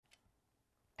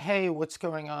Hey, what's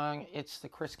going on? It's the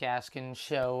Chris Gaskin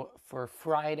Show for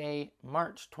Friday,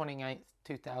 March 29th,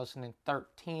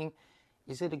 2013.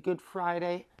 Is it a good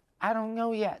Friday? I don't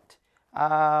know yet.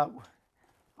 Uh,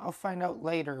 I'll find out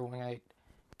later when I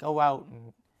go out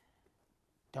and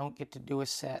don't get to do a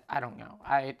set. I don't know.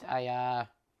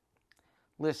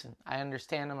 Listen, I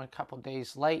understand I'm a couple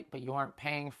days late, but you aren't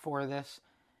paying for this.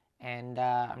 And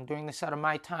I'm doing this out of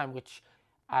my time, which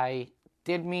I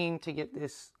did mean to get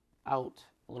this out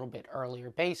a little bit earlier.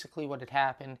 Basically, what had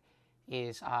happened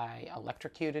is I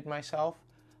electrocuted myself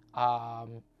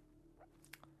um,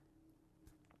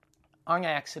 on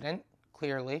accident,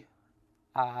 clearly.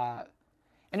 Uh,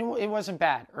 and it wasn't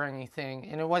bad or anything.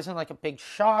 And it wasn't like a big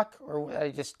shock, or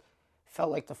I just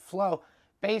felt like the flow.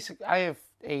 I have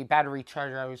a battery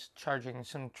charger. I was charging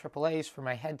some AAAs for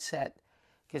my headset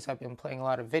because I've been playing a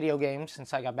lot of video games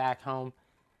since I got back home.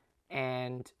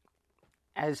 And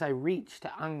as I reached to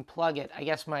unplug it, I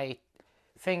guess my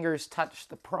fingers touched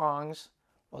the prongs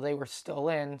while they were still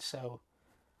in, so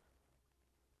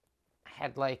I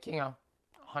had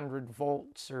 100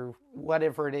 volts or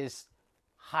whatever it is,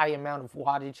 high amount of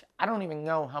wattage. I don't even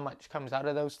know how much comes out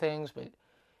of those things, but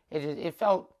it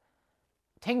felt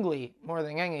tingly more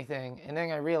than anything. And then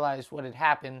I realized what had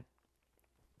happened,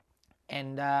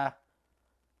 and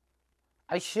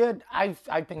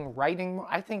I've been writing more.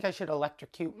 I think I should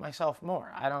electrocute myself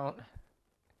more. I don't.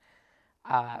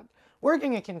 Uh, we're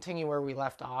going to continue where we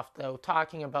left off, though,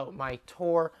 talking about my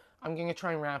tour. I'm going to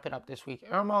try and wrap it up this week.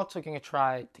 And I'm also going to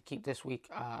try to keep this week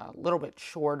a little bit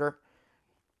shorter,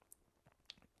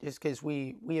 just because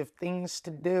we have things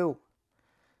to do.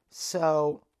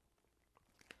 So,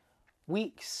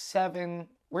 week 7,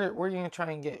 we're going to try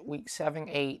and get week 7,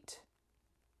 8,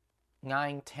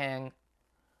 9, 10,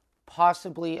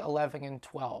 possibly 11 and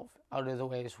 12 out of the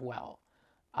way as well.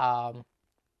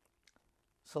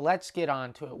 So let's get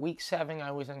on to it. Week 7,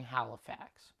 I was in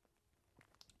Halifax.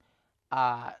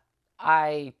 I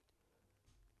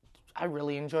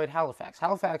really enjoyed Halifax.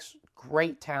 Halifax,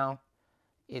 great town.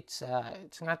 It's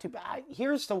not too bad.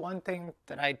 Here's the one thing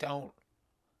that I don't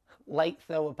like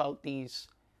though about these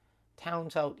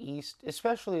towns out east,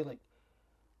 especially like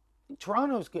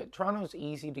Toronto's good. Toronto's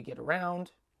easy to get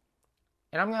around.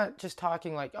 And I'm not just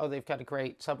talking like, oh, they've got a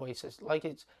great subway system.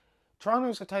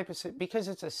 Toronto's the type of city, because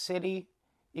it's a city,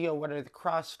 you go, what are the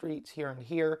cross streets here and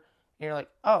here? And you're like,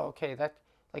 oh, okay,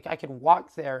 I could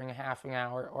walk there in a half an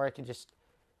hour, or I could just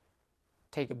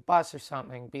take a bus or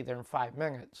something, be there in 5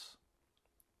 minutes.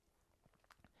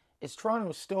 It's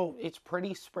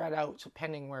pretty spread out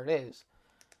depending where it is,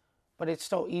 but it's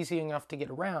still easy enough to get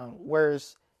around.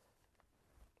 Whereas,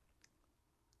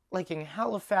 like in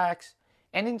Halifax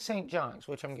and in St. John's,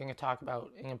 which I'm going to talk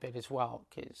about in a bit as well,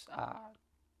 because I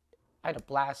had a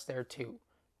blast there too.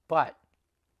 But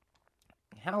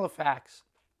in Halifax,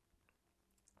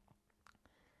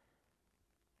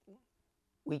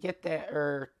 we get there,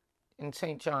 or in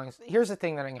St. John's, here's the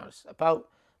thing that I noticed about,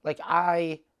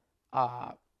 I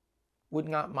would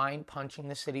not mind punching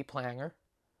the city planner,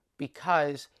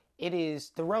 because the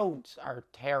roads are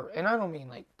terrible. And I don't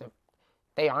mean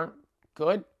they aren't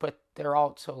good, but they're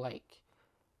also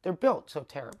they're built so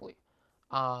terribly.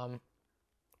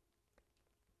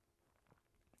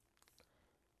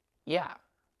 Yeah.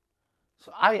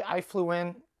 So I flew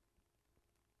in.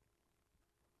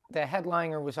 The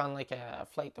headliner was on a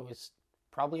flight that was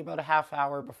probably about a half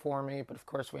hour before me, but of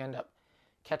course we end up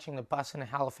catching the bus in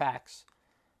Halifax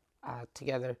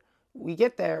together. We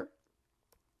get there.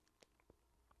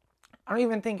 I don't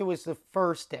even think it was the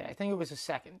first day. I think it was the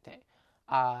second day.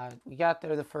 We got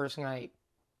there the first night,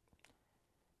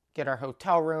 get our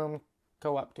hotel room,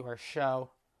 go up to our show.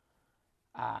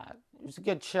 It was a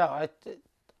good show.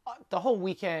 The whole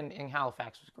weekend in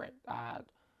Halifax was great.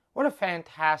 What a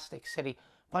fantastic city.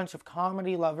 Bunch of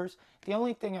comedy lovers. The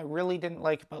only thing I really didn't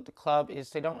like about the club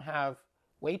is they don't have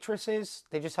waitresses.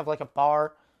 They just have a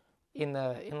bar in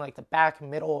the back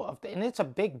middle of and it's a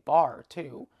big bar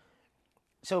too.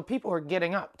 So people are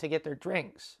getting up to get their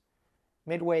drinks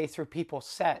midway through people's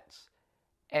sets,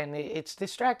 and it's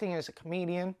distracting as a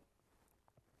comedian.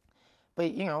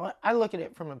 But I look at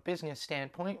it from a business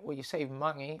standpoint, where you save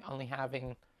money only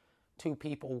having 2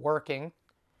 people working.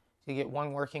 You get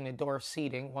one working the door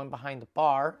seating, one behind the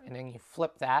bar, and then you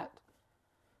flip that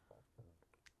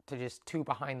to just 2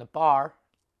 behind the bar.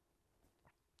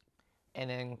 And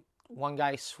then one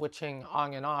guy switching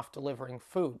on and off delivering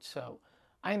food. So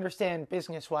I understand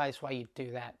business-wise why you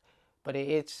do that. But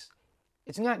it's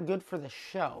not good for the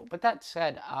show. But that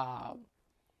said,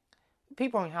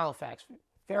 people in Halifax,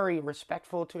 very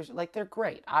respectful to us. They're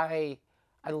great. I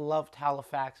loved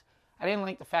Halifax. I didn't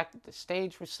like the fact that the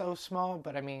stage was so small,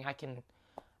 but I mean, I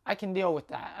can deal with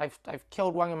that. I've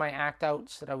killed one of my act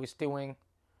outs that I was doing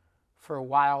for a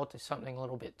while to something a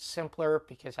little bit simpler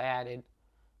because I added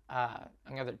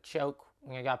another joke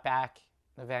when I got back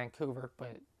to Vancouver.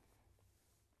 But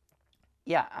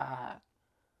yeah,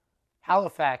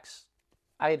 Halifax,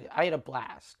 I had a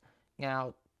blast.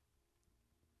 Now,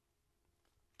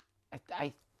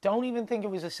 I don't even think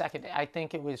it was the second day. I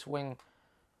think it was when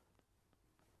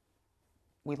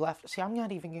we left. See, I'm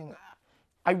not even getting.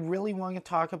 I really want to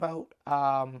talk about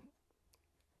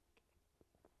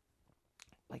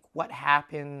like what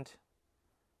happened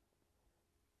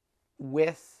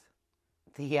with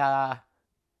the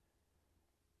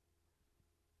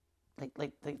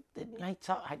the nights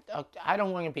out. I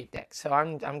don't want to be a dick, so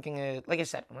I'm gonna, like I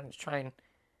said, I'm gonna try and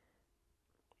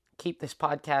keep this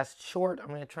podcast short. I'm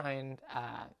gonna try and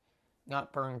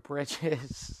not burn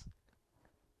bridges.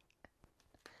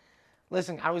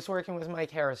 Listen, I was working with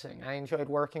Mike Harrison. I enjoyed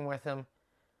working with him.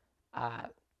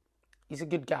 He's a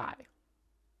good guy.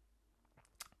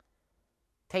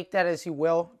 Take that as you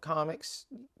will, comics.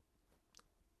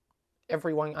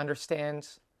 Everyone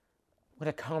understands what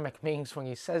a comic means when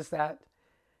he says that.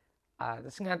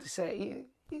 That's not to say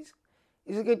he's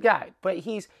a good guy. But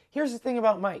here's the thing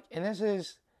about Mike, and this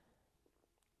is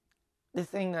the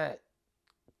thing that,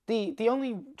 the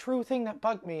only true thing that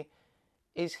bugged me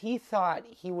is he thought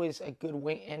he was a good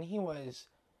wing, and he was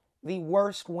the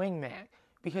worst wingman.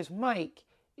 Because Mike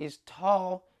is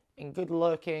tall and good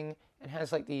looking and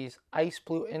has like these ice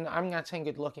blue, and I'm not saying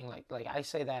good looking like I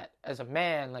say that as a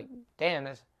man, like, damn,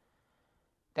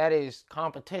 that is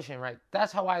competition, right?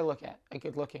 That's how I look at a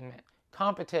good looking man.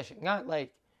 Competition, not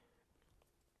like,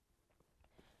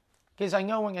 because I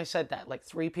know when I said that, like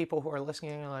 3 people who are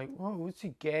listening are like, "Oh, what's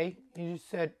he, gay? You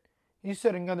said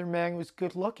another man was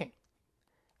good looking."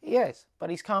 He is,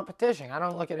 but he's competition. I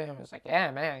don't look at him as like,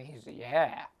 yeah, man,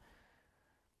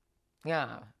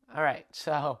 yeah. All right,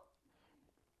 so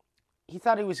he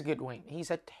thought he was a good wingman. He's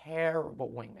a terrible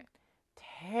wingman.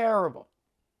 Terrible.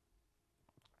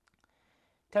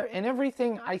 And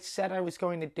everything I said I was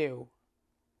going to do,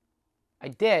 I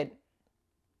did.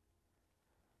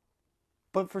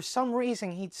 But for some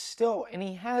reason, he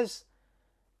has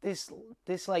this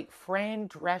like Fran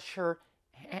Drescher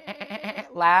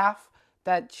laugh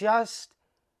that just,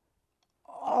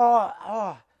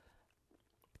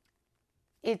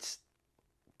 it's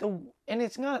and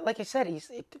it's not, like I said,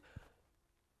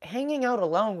 hanging out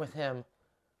alone with him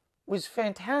was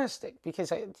fantastic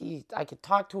because I could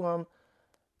talk to him.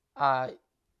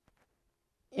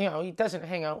 He doesn't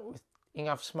hang out with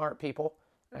enough smart people.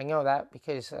 I know that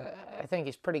because I think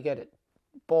he's pretty good at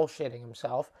bullshitting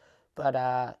himself.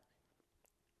 But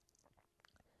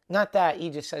not that, he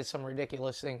just says some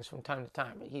ridiculous things from time to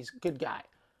time. But he's a good guy.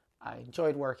 I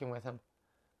enjoyed working with him.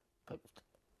 But,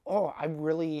 I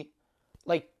really,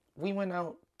 we went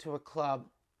out to a club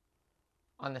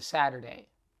on the Saturday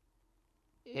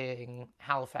in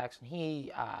Halifax,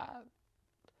 and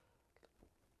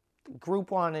the group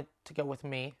wanted to go with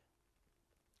me.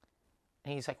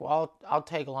 And he's like, well, I'll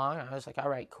tag along. And I was like, all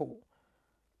right, cool.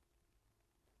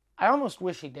 I almost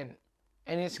wish he didn't.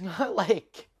 And it's not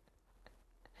like,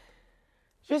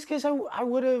 just because I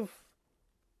would have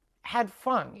had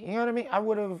fun. You know what I mean? I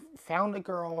would have found a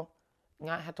girl,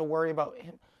 not had to worry about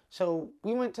him. So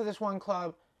we went to this one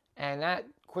club, and that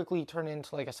quickly turned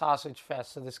into like a sausage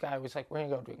fest. So this guy was like, we're going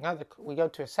to go to another. We go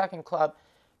to a second club.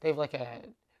 They have like a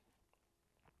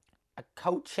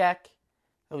coat check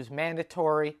that was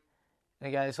mandatory.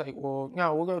 And the guy's like, well,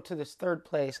 no, we'll go to this third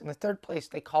place. And the third place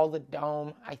they call the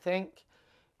Dome, I think.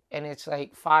 And it's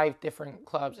like 5 different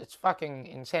clubs. It's fucking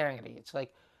insanity. It's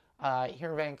like, here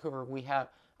in Vancouver, we have,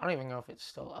 I don't even know if it's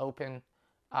still open.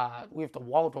 We have the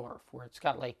Waldorf, where it's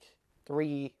got like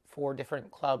 3-4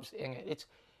 different clubs in it.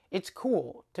 It's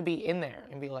cool to be in there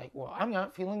and be like, well, I'm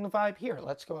not feeling the vibe here.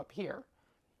 Let's go up here.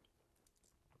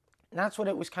 And that's what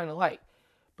it was kind of like.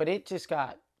 But it just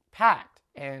got packed.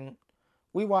 And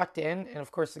we walked in, and of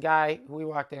course the guy who we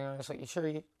walked in, I was like,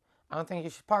 I don't think you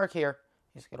should park here.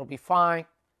 He's like, it'll be fine.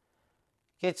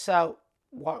 Gets out,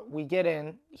 we get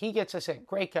in, he gets us in,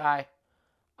 great guy.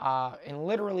 And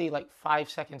literally like 5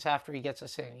 seconds after he gets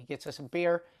us in, he gets us a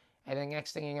beer, and the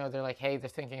next thing you know, they're like, hey, they're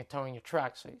thinking of towing your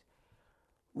truck. So he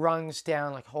runs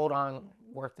down, like, hold on,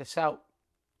 work this out.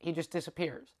 He just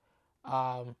disappears.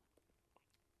 That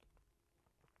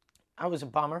was a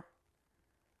bummer.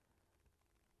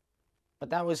 But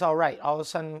that was all right. All of a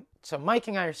sudden, so Mike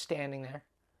and I are standing there.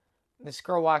 This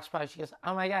girl walks by. She goes,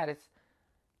 oh my God,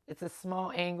 it's a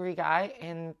small, angry guy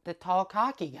and the tall,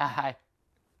 cocky guy.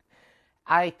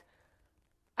 I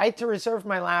I had to reserve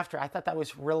my laughter. I thought that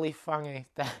was really funny.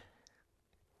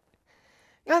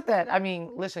 Not that, I mean,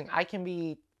 listen, I can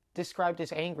be described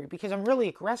as angry because I'm really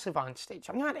aggressive on stage.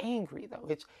 I'm not angry though.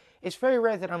 It's very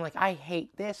rare that I'm like, I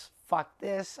hate this, fuck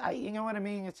this. You know what I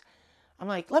mean? I'm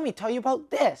like, let me tell you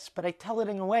about this, but I tell it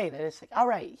in a way that it's like, all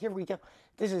right, here we go.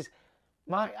 This is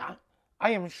I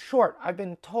am short. I've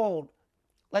been told,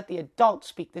 let the adults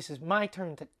speak. This is my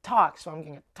turn to talk, so I'm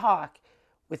going to talk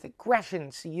with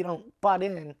aggression so you don't butt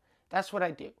in. That's what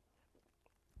I do.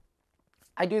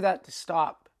 I do that to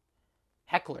stop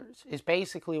hecklers, is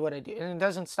basically what I do. And it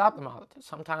doesn't stop them all the time.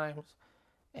 Sometimes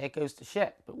it goes to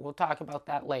shit, but we'll talk about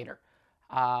that later.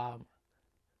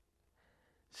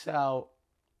 So,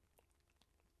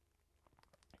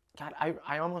 God,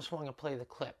 I almost want to play the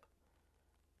clip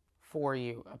for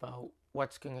you about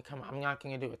what's going to come. I'm not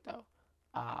going to do it, though.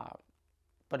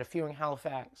 But a few in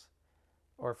Halifax,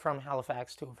 or from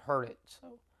Halifax, to have heard it,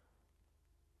 so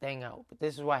they know. But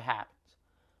this is what happens.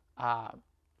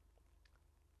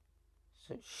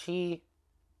 So she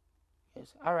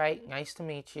goes, all right, nice to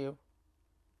meet you.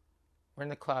 We're in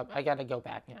the club. I got to go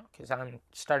back now because I'm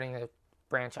starting to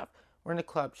branch off. We're in the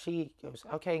club. She goes,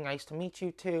 okay, nice to meet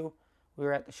you too. We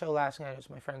were at the show last night. It was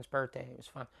my friend's birthday. It was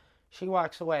fun. She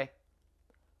walks away.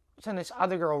 Then this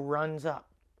other girl runs up.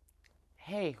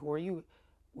 Hey, who are you?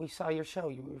 We saw your show.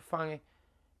 You were funny.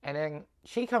 And then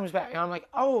she comes back, and I'm like,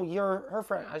 oh, you're her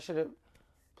friend. I should have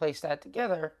placed that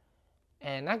together.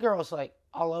 And that girl's like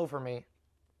all over me.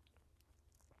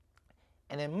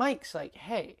 And then Mike's like,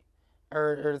 hey.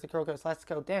 Or the girl goes, let's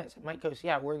go dance. And Mike goes,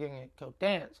 yeah, we're going to go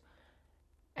dance.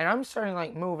 And I'm starting to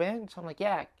like move in. So I'm like,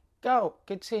 yeah, go.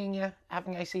 Good seeing you. Have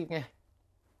a nice evening.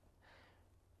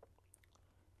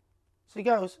 So he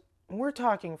goes, and we're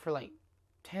talking for like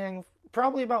 10,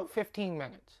 probably about 15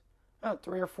 minutes. About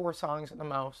 3 or 4 songs at the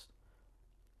most.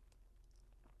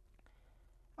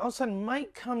 All of a sudden,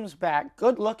 Mike comes back,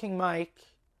 good-looking Mike,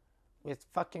 with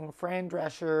fucking Fran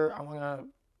Drescher. I want to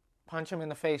punch him in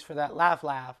the face for that laugh,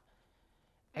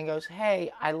 and goes,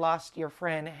 hey, I lost your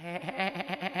friend.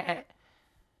 And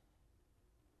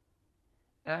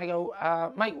I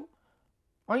go, Mike,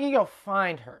 why don't you go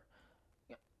find her?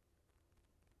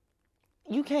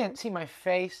 You can't see my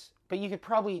face, but you could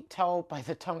probably tell by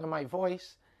the tone of my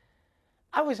voice.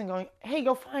 I wasn't going, hey,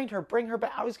 go find her, bring her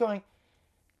back. I was going,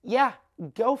 yeah,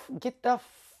 go get the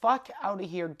fuck out of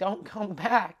here. Don't come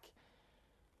back.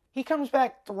 He comes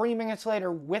back 3 minutes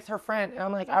later with her friend, and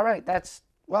I'm like, all right,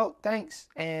 well, thanks.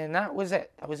 And that was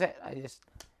it. I was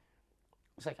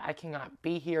like, I cannot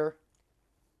be here.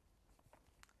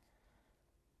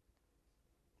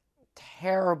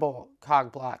 Terrible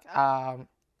cog block.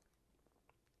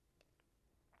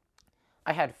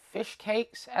 I had fish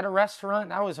cakes at a restaurant.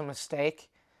 That was a mistake.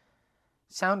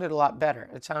 It sounded a lot better.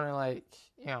 It sounded like,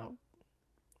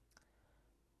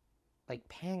 like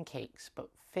pancakes, but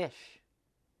fish.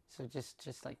 So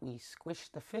just like we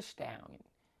squished the fish down and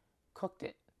cooked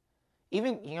it.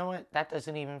 Even, you know what? That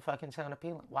doesn't even fucking sound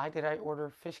appealing. Why did I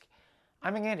order fish?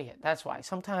 I'm an idiot. That's why.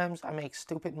 Sometimes I make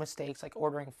stupid mistakes like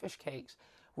ordering fish cakes,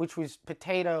 which was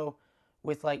potato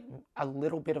with like a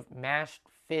little bit of mashed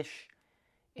fish.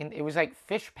 And it was like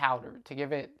fish powder to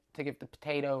give the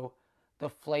potato the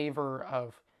flavor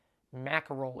of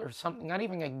mackerel or something. Not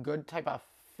even a good type of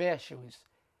fish. It was,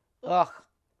 ugh.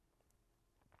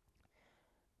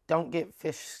 Don't get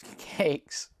fish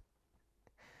cakes.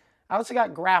 I also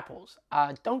got grapples.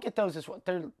 Don't get those as well.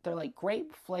 They're like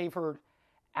grape flavored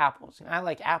apples. And I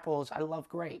like apples. I love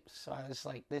grapes. So I was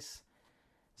like, this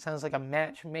sounds like a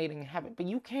match made in heaven. But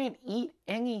you can't eat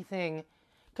anything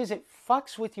because it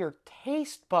fucks with your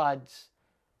taste buds.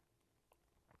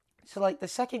 So like the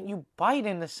second you bite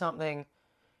into something,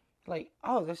 like,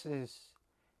 oh,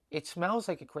 it smells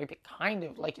like a grape. It kind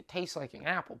of, like, it tastes like an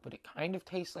apple, but it kind of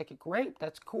tastes like a grape.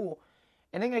 That's cool.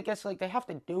 And then I guess like they have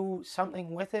to do something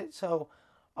with it. So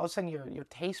all of a sudden your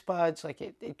taste buds, like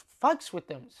it fucks with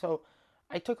them. So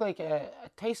I took like a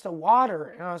taste of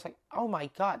water and I was like, oh my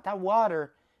God, that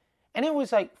water. And it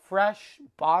was like fresh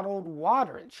bottled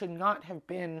water. It should not have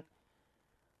been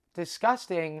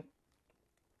disgusting.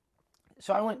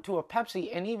 So I went to a Pepsi,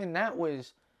 and even that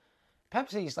was,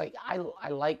 Pepsi's like, I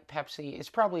like Pepsi. It's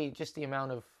probably just the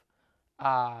amount of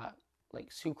like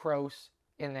sucrose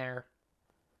in there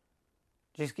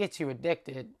just gets you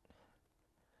addicted.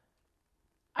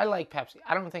 I like Pepsi.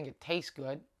 I don't think it tastes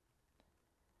good,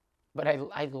 but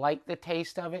I like the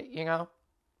taste of it,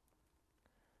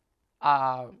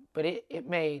 But it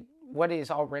made what is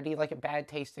already like a bad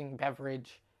tasting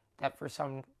beverage, that for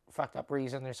some fucked up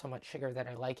reason there's so much sugar that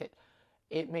I like it.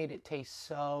 It made it taste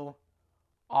so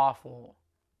awful.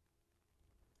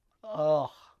 Ugh.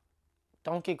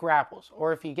 don't get grapples.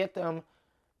 Or if you get them,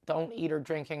 don't eat or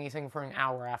drink anything for an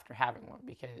hour after having one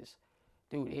because,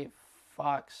 dude, it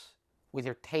fucks with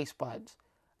your taste buds.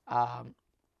 Um,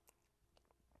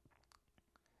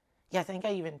 yeah, I think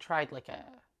I even tried like a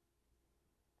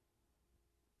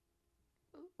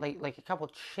couple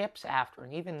chips after,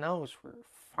 and even those were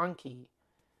funky.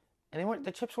 And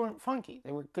the chips weren't funky.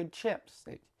 They were good chips.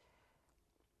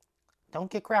 Don't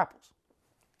get grapples.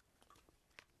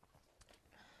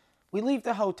 We leave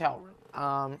the hotel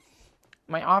room.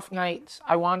 My off nights,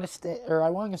 I want to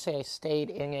say I stayed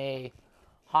in a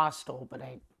hostel, but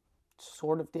I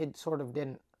sort of did, sort of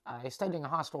didn't. I stayed in a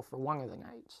hostel for one of the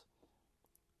nights.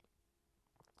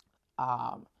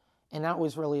 Um, and that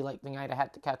was really like the night I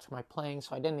had to catch my plane,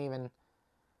 so I didn't even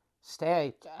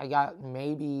stay. I got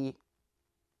maybe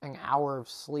an hour of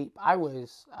sleep. I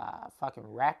was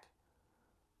fucking wrecked,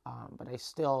 but I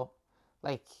still,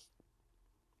 like,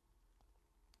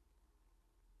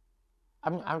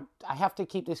 I have to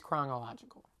keep this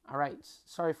chronological. All right.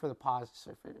 Sorry for the pause.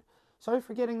 Sorry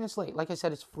for getting this late. Like I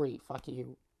said, it's free. Fuck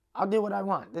you. I'll do what I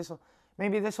want.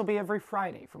 Maybe this will be every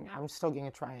Friday for me. I'm still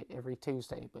gonna try it every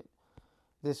Tuesday, but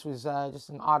this was just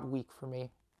an odd week for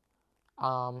me.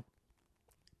 Um,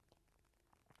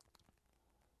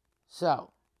 so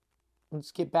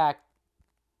let's get back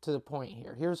to the point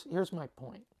here. Here's my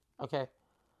point. Okay.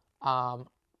 Um,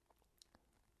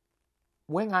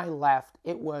 when I left,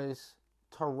 it was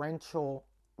torrential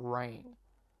rain.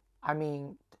 I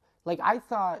mean, like I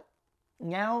thought.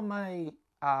 Now my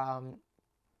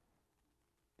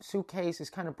suitcase is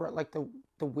kind of like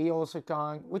the wheels are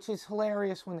gone, which is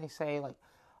hilarious when they say like,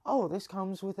 "Oh, this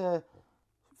comes with a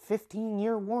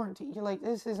 15-year warranty." You're like,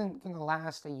 this isn't gonna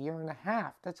last a year and a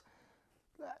half.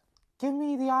 Give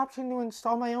me the option to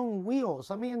install my own wheels.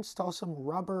 Let me install some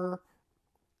rubber,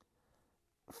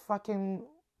 fucking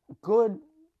good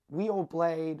wheel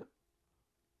blade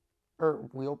or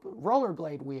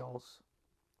rollerblade wheels.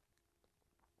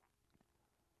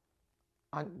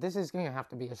 This is going to have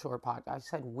to be a short podcast. I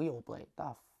said wheel blade.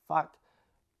 The fuck?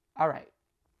 All right.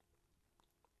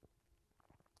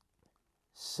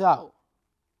 So,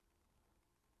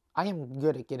 I am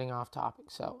good at getting off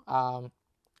topic. So,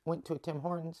 went to a Tim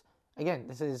Hortons. Again,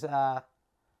 this is, I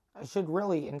should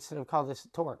really, instead of call this a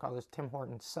tour, call this Tim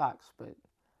Hortons sucks. But,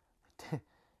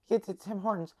 get to Tim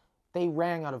Hortons, they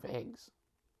ran out of eggs.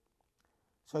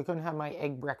 So I couldn't have my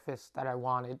egg breakfast that I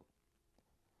wanted.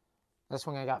 That's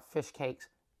when I got fish cakes.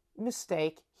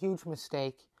 Mistake. Huge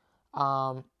mistake.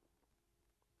 But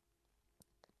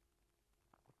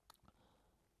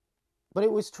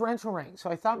it was torrential rain. So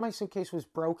I thought my suitcase was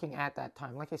broken at that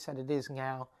time. Like I said, it is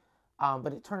now.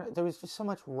 But it turned out there was just so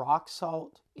much rock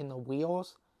salt in the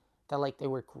wheels that like they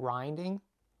were grinding.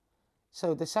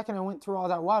 So the second I went through all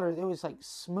that water, it was like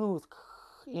smooth.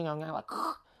 You know, now like...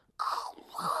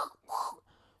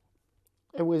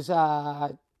 It was, yeah,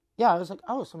 I was like,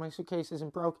 oh, so my suitcase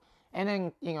isn't broke. And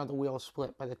then, you know, the wheels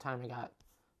split by the time I got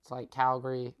to, like,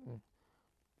 Calgary. And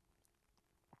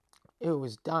it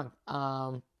was done.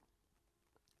 But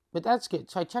that's good.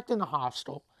 So I checked in the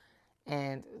hostel,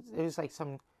 and it was, like,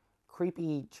 some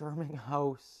creepy German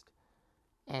host.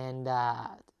 And, I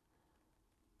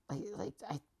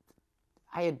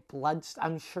had blood,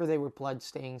 I'm sure they were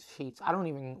blood-stained sheets. I don't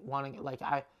even want to, like,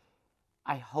 I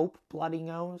hope bloody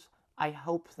nose. I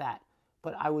hope that.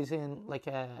 But I was in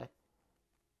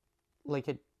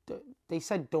they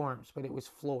said dorms, but it was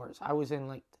floors. I was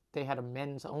in they had a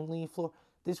men's only floor.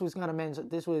 This was not a men's,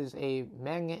 this was a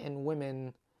men and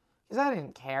women, because I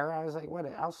didn't care. I was like, what,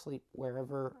 I'll sleep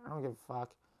wherever. I don't give a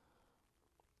fuck.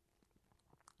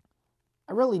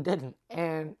 I really didn't.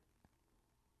 And,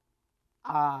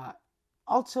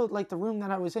 also, like, the room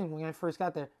that I was in when I first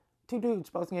got there, two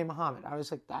dudes, both named Muhammad. I was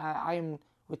like, I am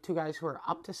with two guys who are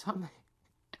up to something.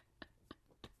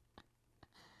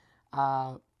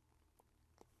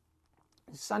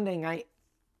 Sunday night,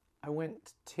 I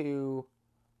went to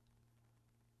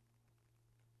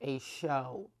a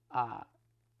show.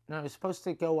 And I was supposed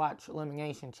to go watch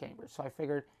Elimination Chamber. So I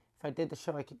figured if I did the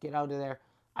show, I could get out of there.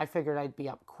 I figured I'd be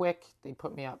up quick. They'd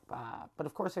put me up. But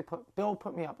of course, Bill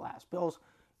put me up last. Bill's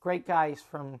great guys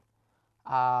from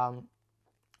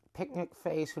Picnic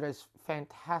Face, who does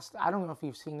fantastic. I don't know if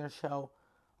you've seen their show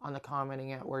on the Comedy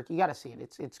Network. You got to see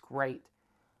it. It's great.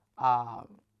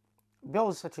 Bill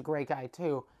is such a great guy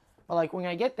too. But like when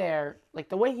I get there, like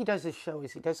the way he does his show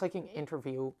is he does like an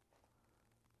interview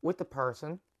with the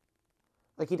person.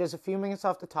 Like he does a few minutes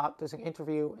off the top, does an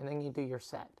interview, and then you do your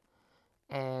set.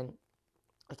 And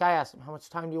like I asked him, how much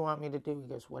time do you want me to do? He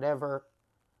goes, whatever.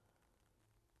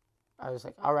 I was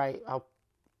like, all right,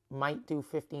 might do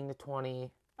 15 to 20.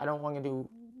 I don't want to do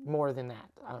more than that.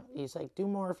 He's like, do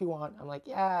more if you want. I'm like,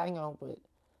 yeah, I know, but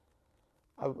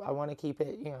I want to keep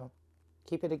it,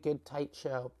 keep it a good, tight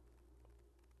show.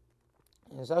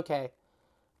 And he's okay.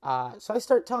 So I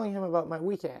start telling him about my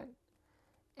weekend,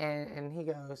 and he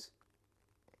goes,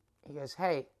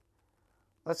 hey,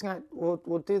 let's not,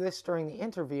 we'll do this during the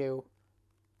interview.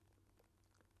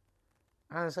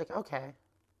 And I was like, okay.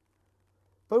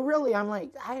 But really, I'm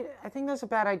like, I think that's a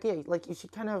bad idea. Like, you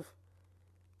should kind of,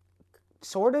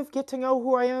 sort of get to know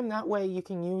who I am. That way you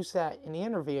can use that in the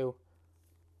interview.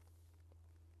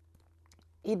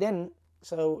 He didn't.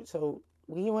 So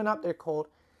he went up there cold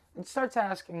and starts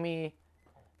asking me,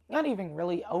 not even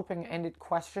really open-ended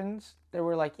questions. They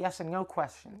were like yes and no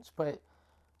questions. But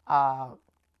I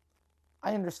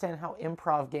understand how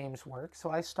improv games work. So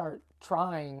I start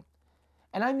trying,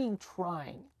 and I mean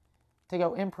trying, to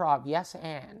go improv yes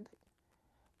and.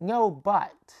 No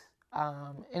but.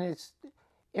 And it's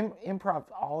improv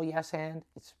all yes and.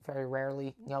 It's very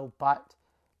rarely no but.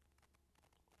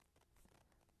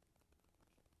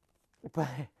 But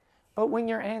but when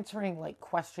you're answering like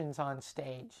questions on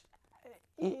stage,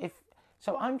 if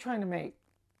so, I'm trying to make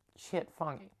shit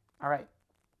funny. All right.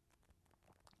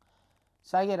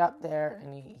 So I get up there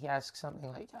and he asks something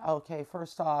like, "Okay,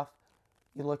 first off,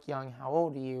 you look young. How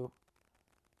old are you?"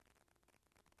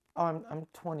 "Oh, I'm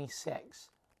 26."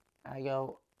 I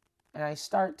go, and I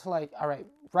start to like, all right,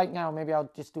 right now maybe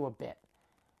I'll just do a bit.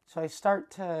 So I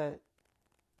start to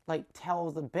like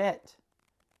tell the bit.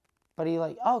 But he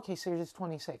like, oh, okay, so you're just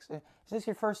 26. Is this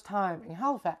your first time in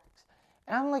Halifax?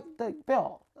 And I'm like,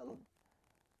 Bill,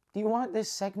 do you want this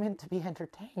segment to be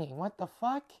entertaining? What the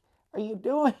fuck are you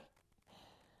doing?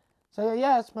 So I go,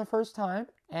 yeah, it's my first time.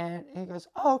 And he goes,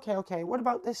 oh, okay. What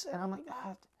about this? And I'm like,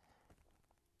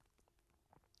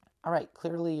 all right,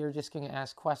 clearly you're just going to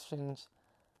ask questions.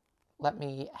 Let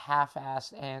me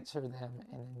half-assed answer them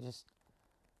and then just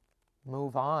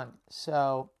move on.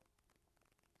 So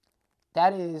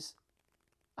that is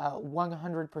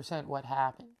 100% what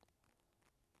happened.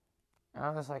 And I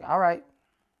was like, all right,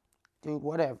 dude,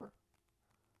 whatever.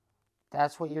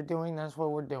 That's what you're doing. That's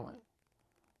what we're doing.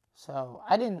 So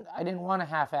I didn't want to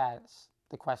half-ass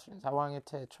the questions. I wanted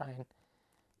to try and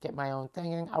get my own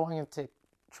thing in. I wanted to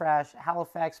trash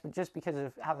Halifax, but just because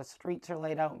of how the streets are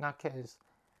laid out, not because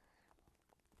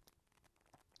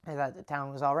I thought the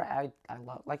town was all right. I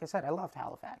love, like I said, I loved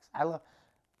Halifax. I love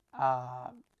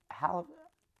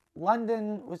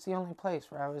London was the only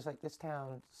place where I was like, this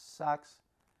town sucks.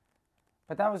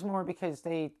 But that was more because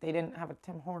they didn't have a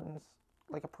Tim Hortons,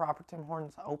 like a proper Tim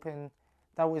Hortons open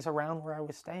that was around where I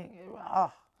was staying.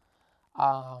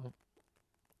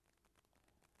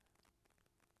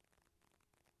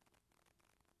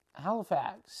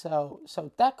 Halifax. So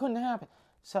that couldn't happen.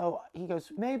 So he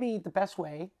goes, maybe the best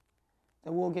way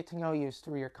that we'll get to know you is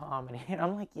through your comedy. And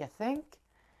I'm like, you think?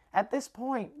 At this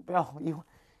point, Bill, you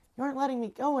aren't letting me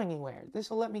go anywhere. This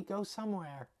will let me go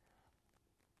somewhere.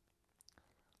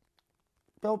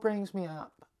 Bill brings me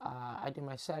up. I do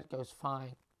my set, goes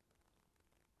fine.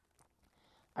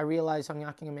 I realize I'm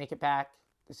not going to make it back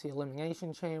to see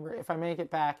Elimination Chamber. If I make it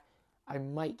back, I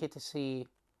might get to see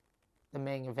the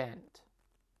main event,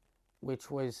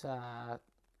 which was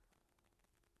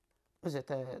it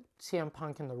the CM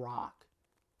Punk and The Rock?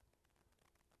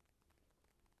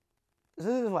 This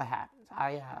is what happens.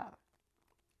 I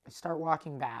start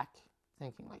walking back,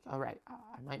 thinking like, all right,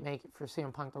 I might make it for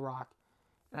CM Punk, The Rock,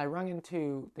 and I run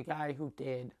into the guy who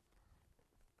did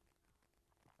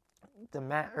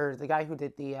the guy who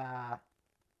did the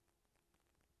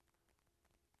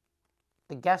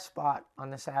guest spot on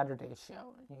the Saturday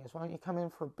show. And he goes, why don't you come in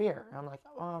for a beer? And I'm like,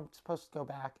 oh, I'm supposed to go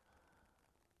back,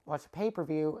 watch a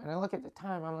pay-per-view. And I look at the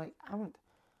time, I'm like,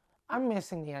 I'm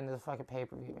missing the end of the fucking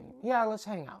pay-per-view. And yeah, let's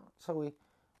hang out. So we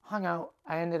hung out.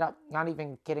 I ended up not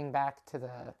even getting back to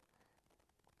I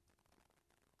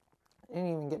didn't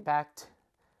even get back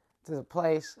to the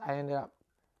place. I ended up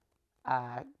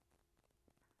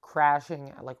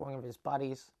crashing at like one of his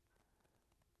buddies.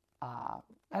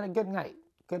 Had a good night.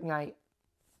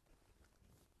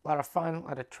 A lot of fun, a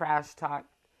lot of trash talk.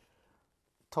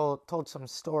 Told some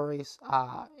stories.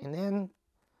 And then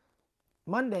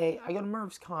Monday, I go to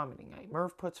Merv's comedy night.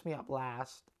 Merv puts me up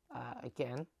last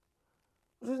again,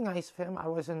 which was nice of him. I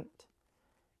wasn't,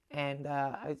 and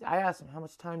I asked him, how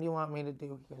much time do you want me to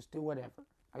do? He goes, do whatever.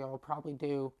 I go, I'll probably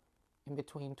do in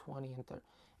between 20 and 30.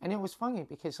 And it was funny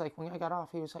because like when I got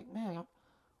off, he was like, man,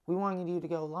 we wanted you to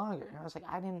go longer. And I was like,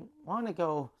 I didn't want to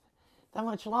go that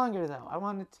much longer though. I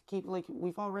wanted to keep, like,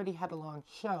 we've already had a long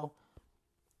show.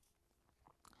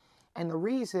 And the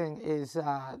reason is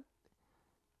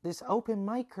this open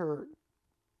micer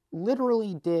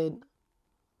literally did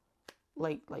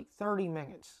like 30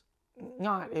 minutes.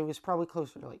 Not, it was probably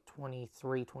closer to like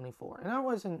 23, 24. And I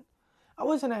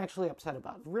wasn't actually upset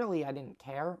about it. Really, I didn't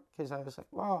care because I was like,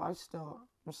 well, I'm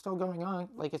still going on.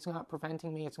 Like, it's not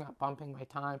preventing me. It's not bumping my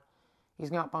time.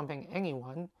 He's not bumping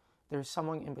anyone. There's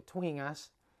someone in between us.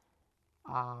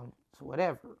 So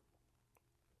whatever.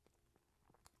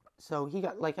 So he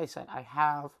got, like I said, I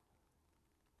have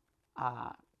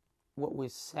what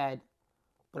was said,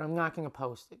 but I'm not going to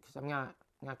post it because I'm not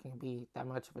going to be that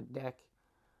much of a dick.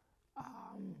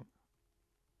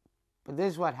 But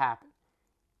this is what happened.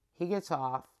 He gets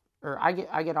off, or I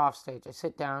get off stage. I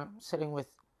sit down, sitting with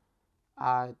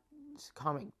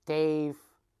comic Dave.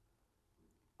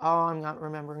 Oh, I'm not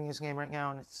remembering his name right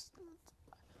now, and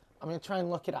I'm gonna try and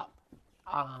look it up.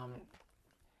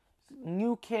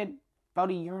 New kid, about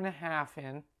a year and a half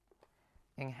in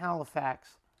Halifax,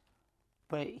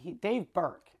 but Dave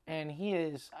Burke, and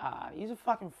he's a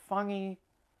fucking funny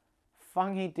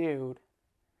dude.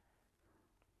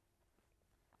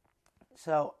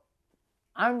 So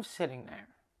I'm sitting there,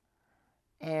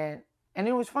 and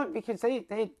it was fun because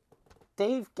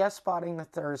Dave guest spotting the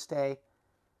Thursday,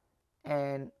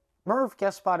 and Merv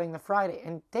guest spotting the Friday,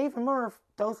 and Dave and Merv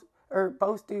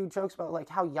both do jokes about like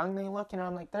how young they look, and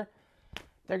I'm like,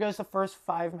 there goes the first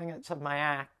 5 minutes of my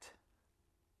act,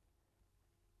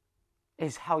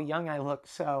 is how young I look.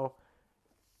 So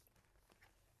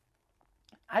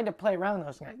I had to play around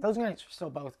those nights. Those nights were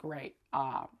still both great.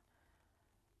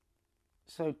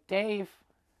 So Dave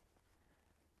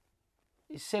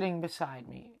is sitting beside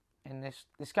me, and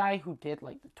this guy who did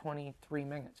like the 23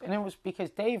 minutes, and it was because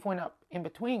Dave went up in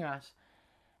between us,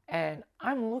 and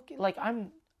I'm looking,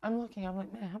 I'm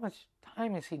like, man, how much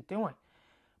time is he doing?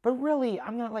 But really,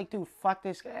 I'm not like, dude, fuck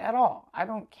this guy at all. I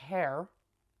don't care.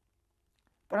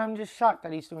 But I'm just shocked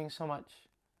that he's doing so much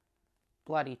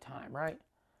bloody time, right?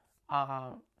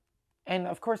 And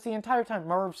of course, the entire time,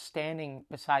 Merv's standing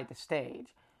beside the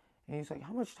stage. And he's like,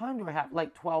 how much time do I have?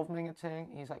 Like 12 minutes in.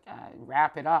 He's like,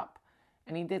 wrap it up.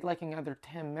 And he did like another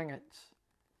 10 minutes.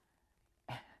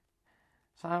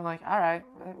 So I'm like, all right,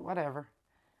 whatever.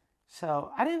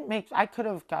 So I could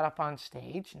have got up on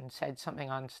stage and said something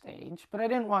on stage, but I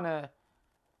didn't want to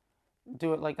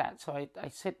do it like that. So I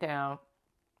sit down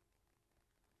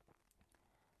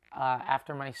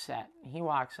after my set. He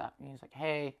walks up and he's like,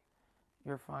 hey,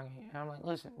 you're funny. And I'm like,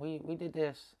 listen, we did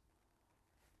this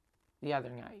the other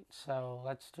night, so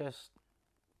let's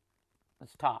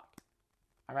talk.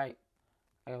 All right?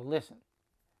 I go, listen,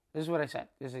 this is what I said.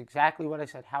 This is exactly what I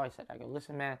said, how I said. I go,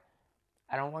 listen, man,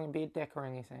 I don't want to be a dick or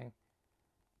anything,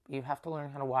 but you have to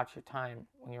learn how to watch your time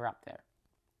when you're up there.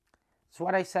 So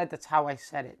what I said, that's how I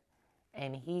said it.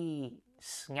 And he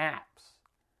snaps.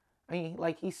 I mean,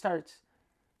 like, he starts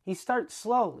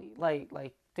slowly.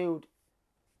 Like, dude,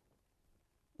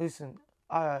 listen,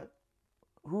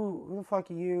 who the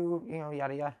fuck are you? You know,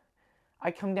 yada yada.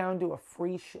 I come down to a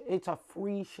free show. It's a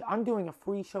free show. I'm doing a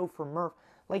free show for Merv.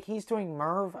 Like, he's doing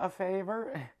Merv a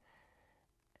favor.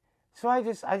 So I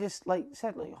just like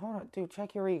said, like, hold on, dude,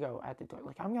 check your ego at the door.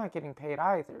 Like, I'm not getting paid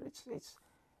either. It's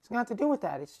not to do with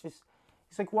that. It's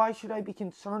like, why should I be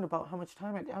concerned about how much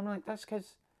time I'm like, that's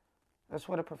because that's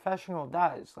what a professional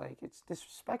does. Like, it's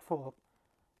disrespectful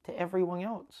to everyone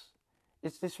else.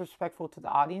 It's disrespectful to the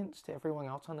audience, to everyone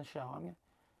else on the show. I'm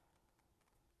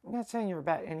not saying you're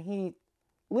bad. And he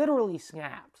literally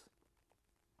snaps.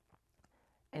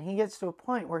 And he gets to a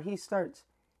point where he starts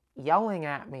yelling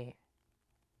at me.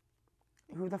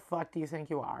 Who the fuck do you think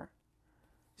you are?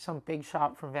 Some big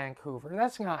shot from Vancouver.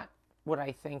 That's not what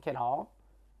I think at all.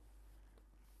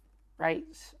 Right?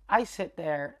 I sit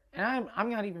there and I'm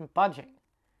not even budging.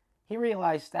 He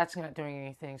realized that's not doing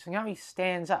anything. So now he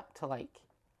stands up to like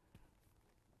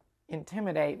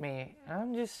intimidate me. And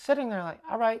I'm just sitting there like,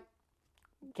 all right,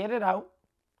 get it out.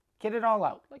 Get it all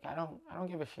out. Like, I don't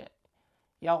give a shit.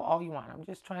 Yell all you want. I'm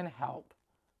just trying to help.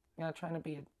 I'm not trying to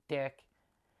be a dick.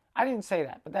 I didn't say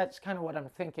that, but that's kind of what I'm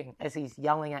thinking as he's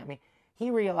yelling at me.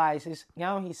 He realizes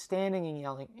now he's standing and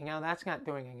yelling, and now that's not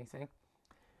doing anything.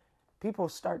 People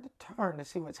start to turn to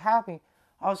see what's happening.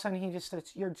 All of a sudden, he just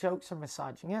starts, your jokes are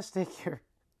misogynistic.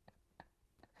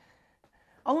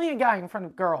 Only a guy in front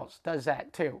of girls does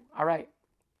that too, all right?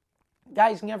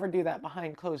 Guys never do that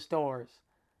behind closed doors.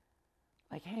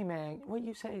 Like, hey man, what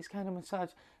you say is kind of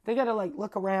misogynist. They gotta like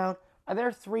look around. Are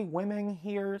there 3 women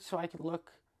here so I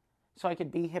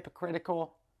could be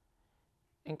hypocritical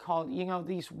and call,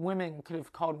 these women could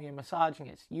have called me a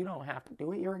misogynist. You don't have to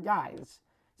do it. You're a guy. It's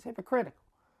hypocritical.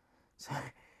 So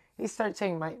he starts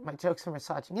saying my jokes are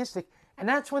misogynistic. And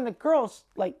that's when the girls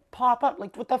like pop up.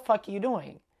 Like, what the fuck are you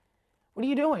doing? What are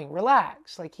you doing?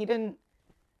 Relax. Like,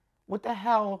 what the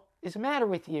hell is the matter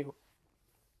with you?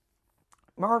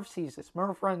 Merv sees this.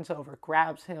 Merv runs over,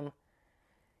 grabs him.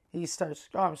 He starts,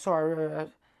 oh, I'm sorry,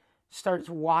 starts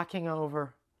walking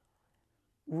over,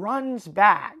 runs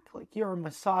back, like, you're a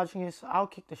misogynist, I'll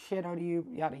kick the shit out of you,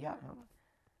 yada, yada.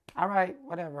 All right,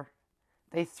 whatever.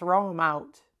 They throw him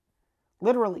out.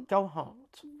 Literally, go home.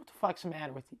 What the fuck's the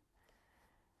matter with you?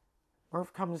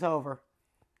 Murph comes over.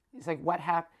 He's like, what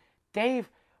happened? Dave,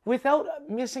 without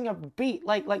missing a beat,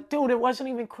 like, dude, it wasn't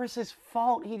even Chris's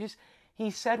fault. He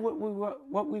said what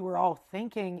we were all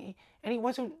thinking, and he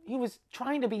was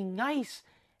trying to be nice,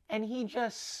 and he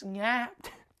just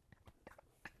snapped.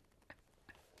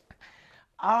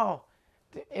 Oh,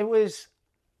 it was,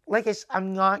 like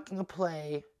I'm not going to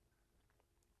play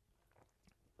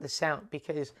the sound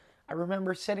because I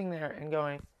remember sitting there and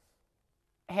going,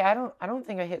 hey, I don't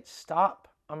think I hit stop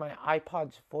on my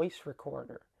iPod's voice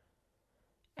recorder.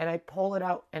 And I pull it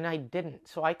out and I didn't.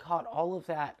 So I caught all of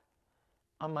that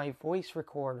on my voice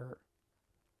recorder.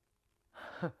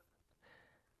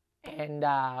 And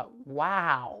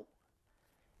wow.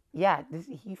 Yeah,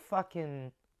 he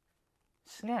fucking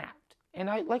snapped. And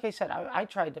like I said, I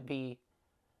tried to be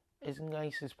as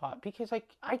nice as possible because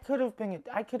I could have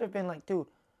been like, dude,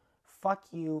 fuck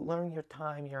you, learn your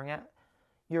time, you're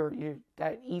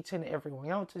that eats into everyone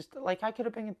else. Is like, I could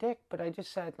have been a dick, but I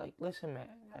just said, like, listen, man,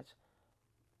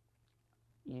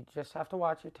 you just have to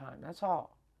watch your time. That's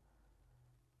all.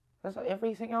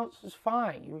 Everything else is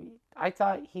fine. I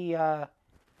thought he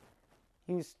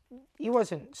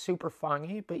wasn't super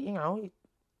funny, but if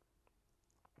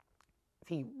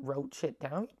he wrote shit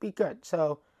down, he'd be good.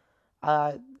 So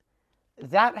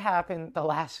that happened the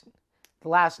last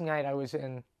night I was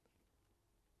in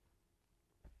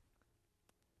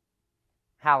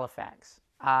Halifax.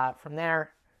 From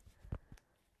there,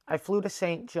 I flew to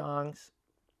St. John's.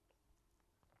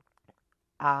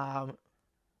 On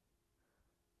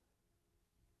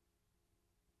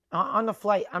the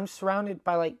flight, I'm surrounded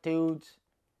by, like, dudes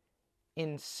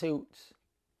in suits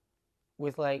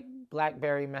with, like,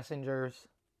 BlackBerry messengers.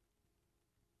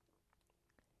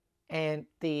 And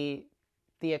the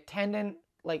attendant,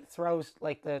 like, throws,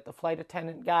 like, the flight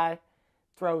attendant guy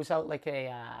throws out, like,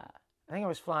 I think I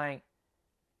was flying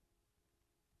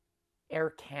Air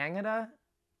Canada,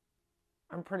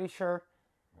 I'm pretty sure.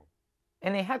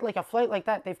 And they had, like, a flight like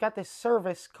that. They've got this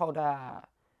service called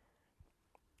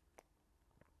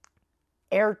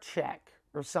Air Check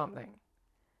or something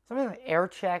like Air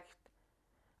Check,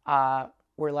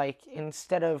 where, like,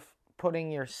 instead of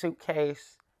putting your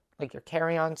suitcase, like your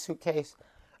carry-on suitcase,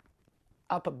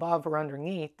 up above or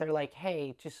underneath, they're like,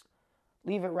 hey, just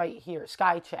leave it right here.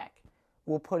 Sky Check.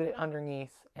 We'll put it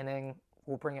underneath and then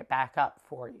we'll bring it back up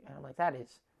for you. And I'm like, that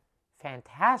is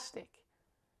fantastic.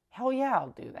 Hell yeah,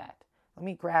 I'll do that. Let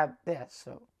me grab this.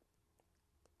 So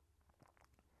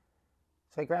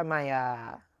I grab my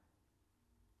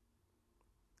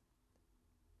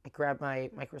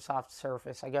Microsoft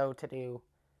Surface. I go to do,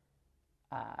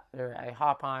 or I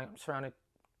hop on. I'm surrounded,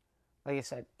 like I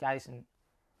said, guys in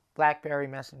BlackBerry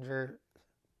Messenger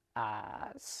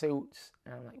suits,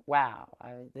 and I'm like, wow,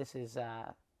 this is.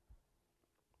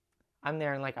 I'm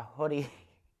there in, like, a hoodie.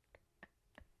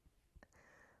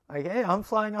 Like, hey, I'm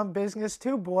flying on business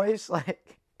too, boys.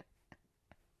 Like,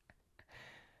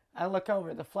 I look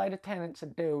over. The flight attendant's a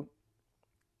dude.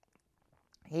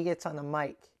 He gets on the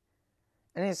mic.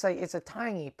 And it's like, it's a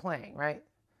tiny plane, right?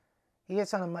 He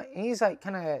gets on the mic, and he's, like,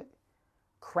 kind of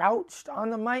crouched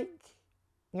on the mic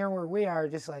near where we are,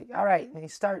 just like, all right. And he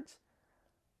starts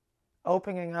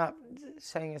opening up,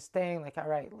 saying his thing, like, all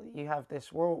right, you have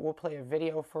this, we'll play a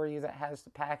video for you that has the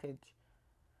package,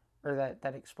 or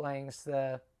that explains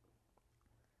the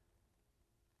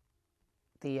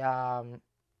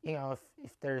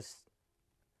if there's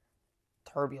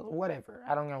turbulence, whatever.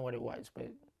 I don't know what it was,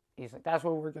 but he's like, that's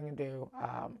what we're going to do.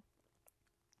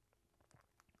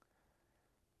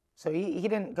 So he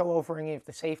didn't go over any of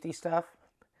the safety stuff,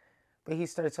 but he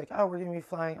starts like, oh, we're going to be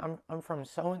flying, I'm from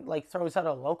like, throws out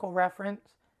a local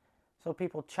reference, so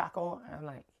people chuckle, and I'm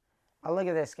like, oh, look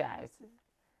at this guy. It's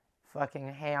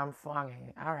fucking, hey, I'm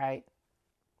flying. All right.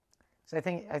 So I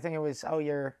think it was, oh,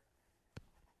 your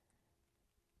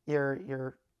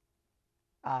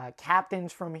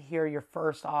captain's from here, your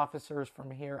first officer's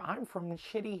from here, I'm from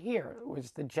shitty here,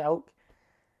 was the joke.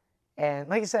 And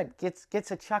like I said,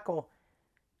 gets a chuckle.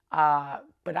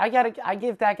 But I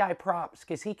give that guy props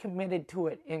because he committed to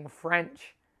it in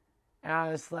French. And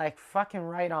I was like, fucking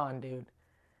right on, dude.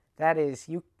 That is,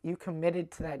 you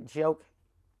committed to that joke.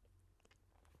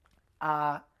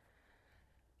 I'm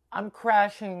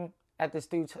crashing at this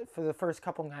dude's for the first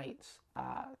couple nights.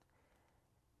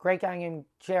 great guy named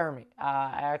Jeremy.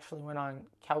 I actually went on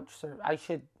Couchsurfing. I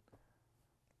should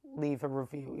leave a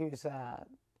review. He was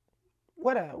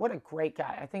what a great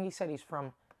guy. I think he said he's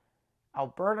from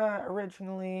Alberta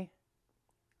originally,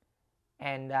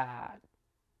 and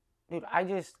dude, I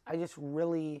just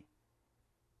really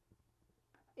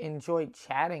enjoyed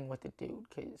chatting with the dude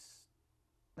because,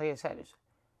 like I said, he's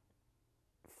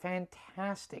a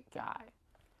fantastic guy,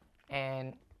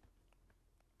 and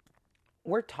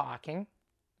we're talking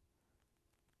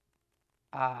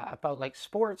about like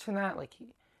sports and that. Like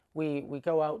we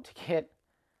go out to get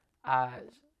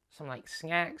some like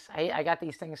snacks. I got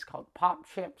these things called pop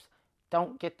chips.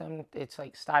 Don't get them. It's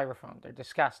like styrofoam. They're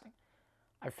disgusting.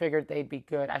 I figured they'd be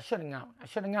good. I should have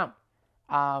known.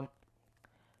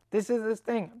 This is this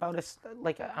thing about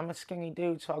I'm a skinny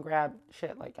dude, so I'll grab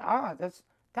shit like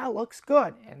that looks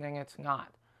good, and then it's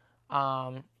not.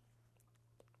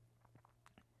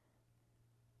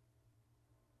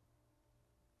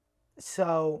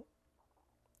 So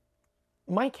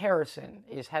Mike Harrison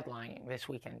is headlining this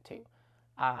weekend too.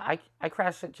 I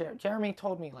crashed at Jeremy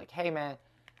told me like, hey man,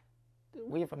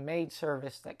 we have a maid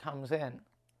service that comes in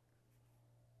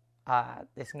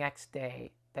this next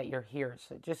day that you're here.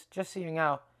 So just so you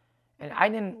know, and I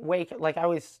didn't wake like I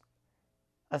was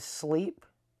asleep.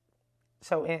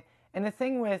 So and the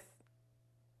thing with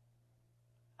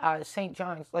St.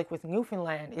 John's, like with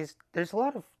Newfoundland, is there's a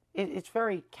lot of it's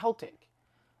very Celtic.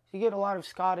 So you get a lot of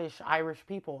Scottish, Irish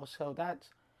people. So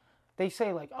they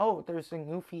say like, oh, there's a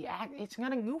Newfie accent. It's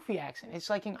not a Newfie accent. It's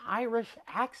like an Irish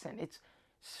accent. It's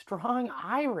strong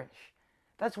Irish.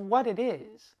 That's what it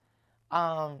is.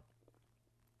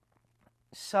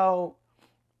 So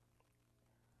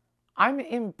I'm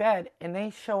in bed and they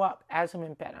show up as I'm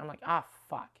in bed. I'm like,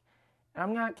 fuck. And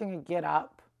I'm not going to get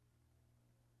up.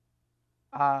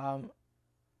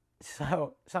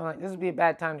 So I'm like, this would be a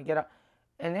bad time to get up.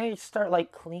 And they start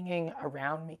like cleaning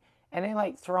around me. And they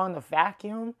like throw on the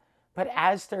vacuum. But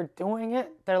as they're doing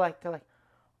it, they're like,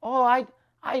 oh,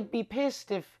 I'd be pissed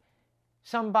if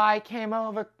somebody came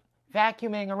over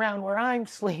vacuuming around where I'm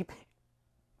sleeping.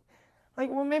 Like,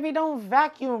 well, maybe don't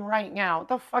vacuum right now. What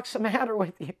the fuck's the matter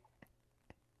with you?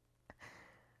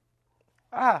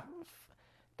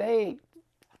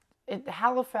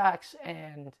 Halifax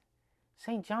and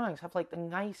St. John's have like the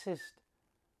nicest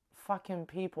fucking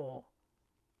people.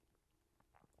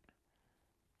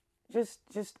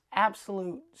 Just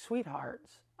absolute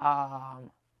sweethearts. I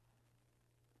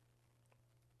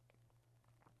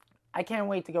can't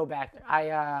wait to go back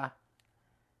there.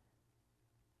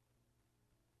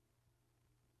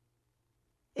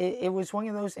 It was one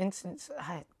of those instances.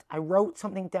 I wrote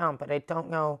something down, but I don't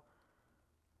know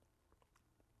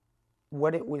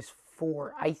what it was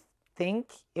for. I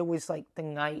think it was like the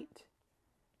night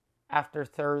after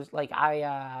Thursday. Like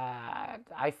I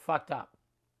fucked up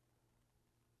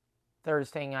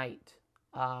Thursday night.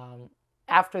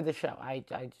 After the show, I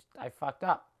fucked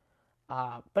up.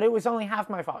 But it was only half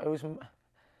my fault. It was,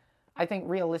 I think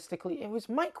realistically, it was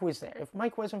Mike was there. If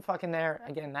Mike wasn't fucking there,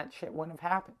 again, that shit wouldn't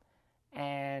have happened.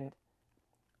 And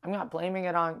I'm not blaming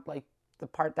it on like the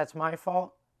part that's my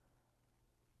fault.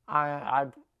 I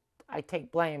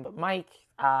take blame, but Mike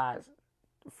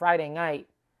Friday night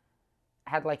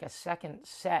had like a second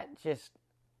set just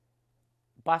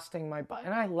busting my butt,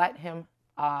 and I let him.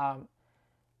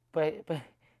 But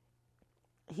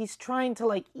he's trying to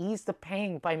like ease the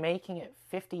pain by making it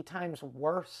 50 times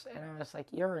worse, and I was like,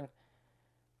 you're an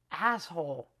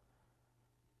asshole.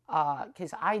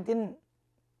 Because I didn't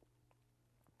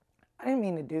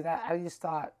mean to do that. I just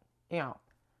thought, and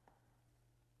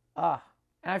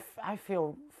I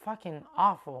feel fucking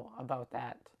awful about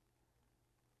that.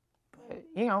 But,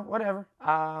 whatever.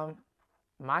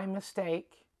 My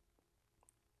mistake.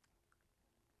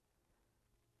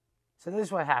 So this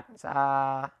is what happens.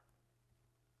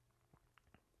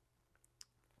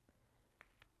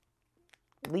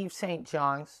 Leave St.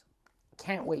 John's.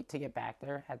 Can't wait to get back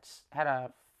there. Had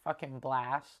a fucking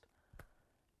blast.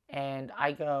 And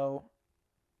I go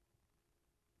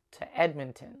to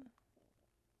Edmonton.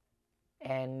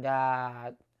 And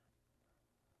I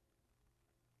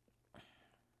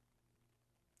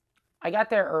got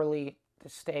there early to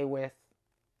stay with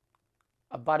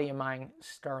a buddy of mine,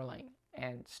 Sterling.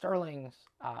 And Sterling's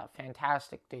a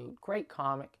fantastic dude. Great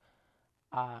comic.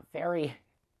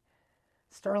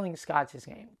 Sterling Scott's his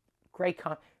name. Great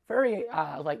comic. Very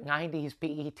like 90s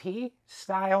BET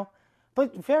style.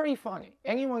 But very funny.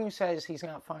 Anyone who says he's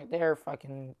not funny, they're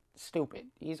fucking stupid.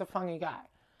 He's a funny guy.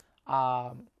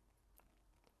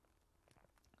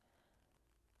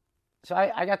 So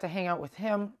I got to hang out with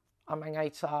him on my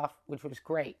nights off, which was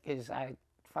great because I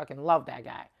fucking love that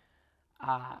guy.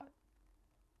 Uh,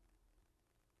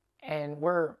 and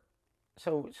we're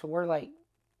like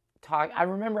talk. I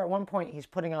remember at one point he's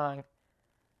putting on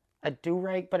a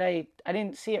do-rag, but I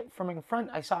didn't see it from in front.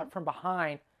 I saw it from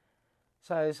behind.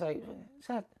 So I was like, is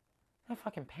that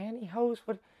fucking pantyhose?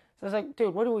 What? So I was like,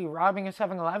 dude, what are we robbing a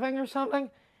 7-Eleven or something?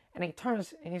 And he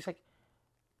turns and he's like,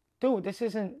 dude, this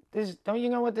isn't this. Don't you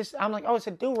know what this? I'm like, oh, it's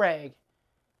a do-rag.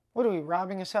 What are we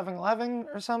robbing a 7-Eleven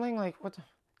or something? Like, what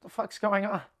the fuck's going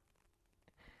on?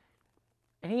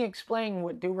 And he explained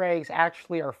what do-rags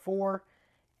actually are for,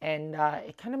 and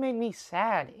it kind of made me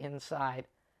sad inside.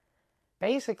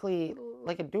 Basically,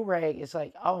 like a do-rag is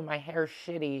like, oh, my hair's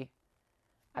shitty.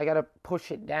 I gotta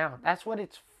push it down. That's what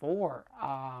it's for.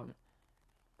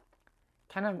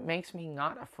 Kind of makes me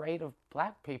not afraid of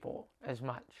black people as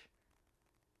much.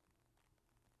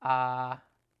 Uh,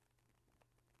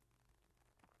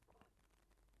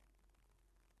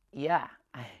 yeah.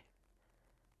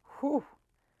 Whew.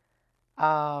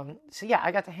 So yeah,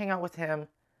 I got to hang out with him.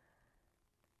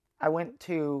 I went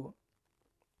to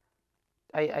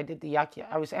I did the Yuck.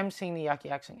 I was emceeing the Yuck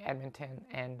Yucks in Edmonton,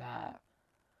 and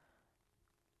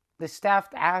the staff,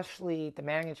 Ashley, the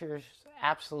manager's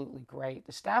absolutely great.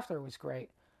 The staff there was great.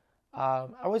 I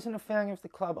wasn't a fan of the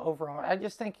club overall. I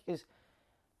just think because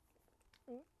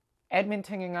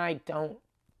Edmonton and I don't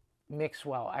mix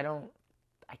well.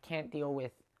 I can't deal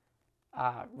with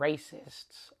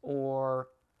racists or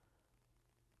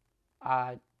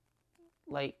uh,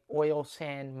 like oil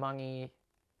sand money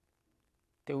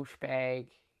douchebag.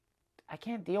 I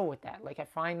can't deal with that. Like I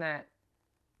find that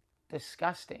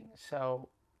disgusting. So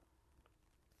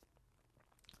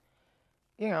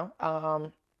you know,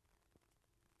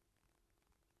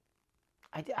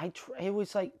 it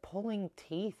was like pulling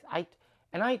teeth.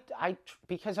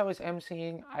 Because I was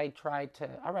emceeing, I tried to,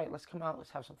 all right, let's come out,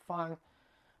 let's have some fun.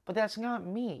 But that's not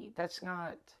me. That's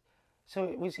not, so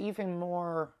it was even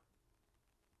more,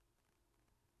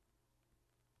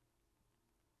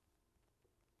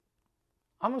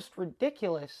 almost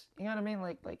ridiculous. You know what I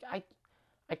mean?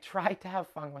 I tried to have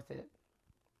fun with it.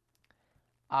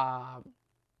 Um,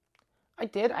 I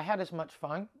did. I had as much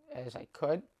fun as I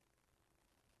could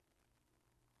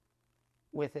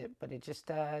with it, but it just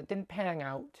didn't pan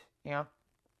out, you know.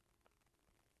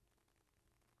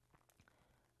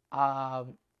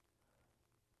 Um,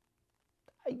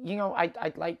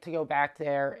 I'd like to go back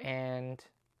there and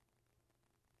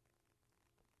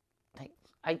like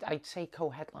I'd say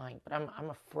co-headline, but I'm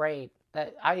afraid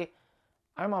that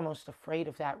I'm almost afraid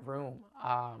of that room.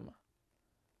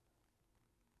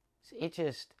 It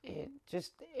just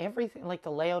everything, like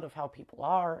the layout of how people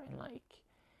are, and like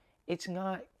it's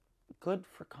not good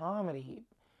for comedy,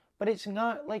 but it's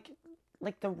not like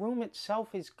the room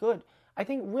itself is good. I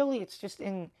think really it's just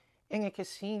in a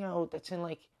casino that's in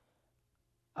like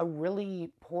a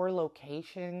really poor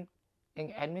location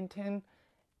in Edmonton,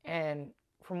 and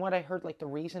from what I heard, like the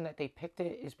reason that they picked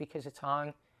it is because it's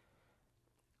on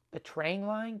the train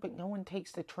line, but no one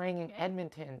takes the train in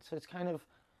Edmonton, so it's kind of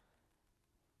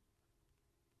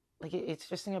like it's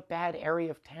just in a bad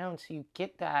area of town, so you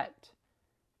get that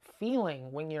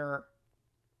feeling when you're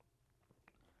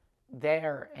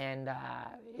there, and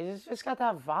it's just got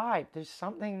that vibe. There's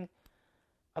something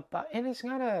about, and it's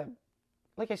not a,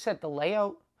 like I said, the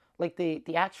layout, like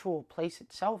the actual place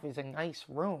itself is a nice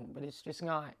room, but it's just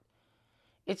not.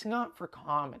 It's not for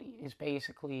comedy. Is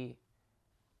basically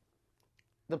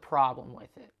the problem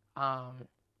with it.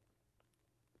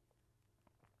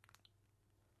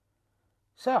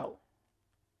 So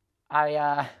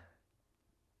I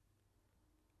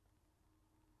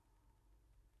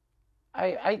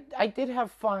I did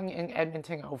have fun in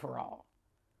Edmonton overall.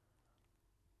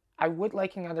 I would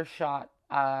like another shot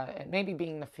at maybe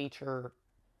being the feature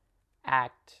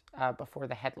act before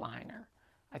the headliner.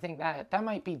 I think that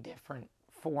might be different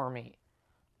for me.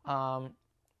 Um,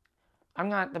 I'm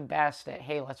not the best at,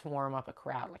 hey, let's warm up a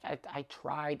crowd. Like I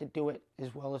try to do it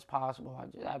as well as possible.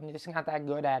 I'm just not that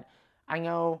good at. I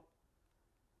know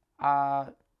uh,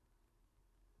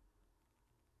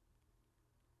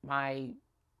 my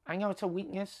I know it's a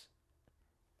weakness,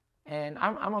 and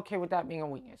I'm okay with that being a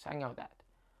weakness. I know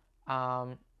that.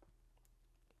 Um,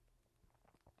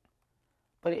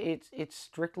 but it's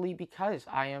strictly because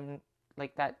I am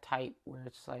like that type where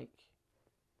it's like,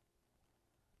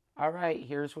 all right,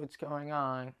 here's what's going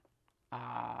on.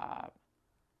 Uh,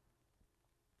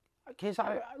 because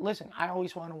I listen, I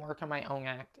always want to work on my own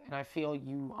act, and I feel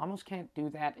you almost can't do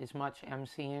that as much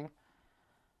emceeing.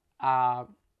 Uh,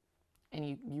 and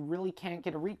you really can't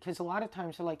get a read because a lot of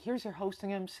times they're like, here's your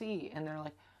hosting MC, and they're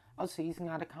like, oh, so he's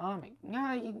not a comic.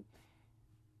 Nah,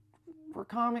 we're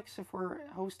comics if we're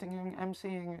hosting and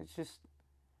emceeing. It's just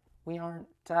we aren't,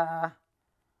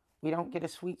 we don't get a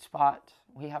sweet spot.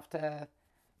 We have to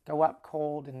go up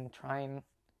cold and try and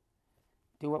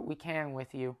do what we can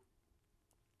with you.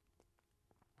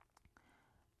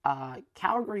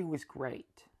 Calgary was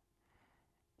great.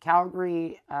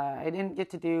 Calgary, I didn't get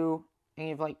to do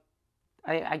any of like,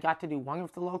 I got to do one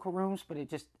of the local rooms, but it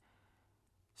just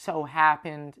so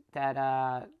happened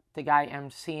that the guy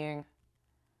emceeing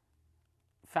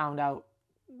found out.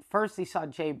 First, he saw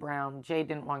Jay Brown. Jay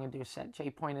didn't want to do a set. Jay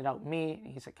pointed out me,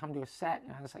 and he's like, come do a set.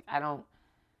 And I was like, I don't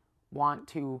want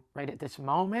to right at this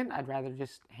moment. I'd rather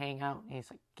just hang out. And he's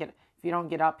like, if you don't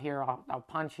get up here, I'll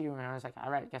punch you. And I was like,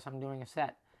 all right, I guess I'm doing a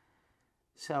set.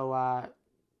 So,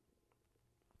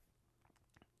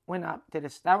 went up,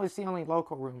 that was the only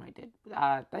local room I did.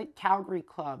 That Calgary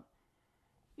club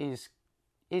it's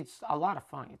a lot of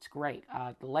fun. It's great.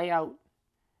 The layout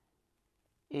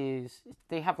is,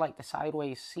 they have like the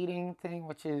sideways seating thing,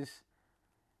 which is,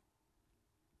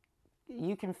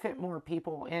 you can fit more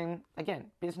people in. Again,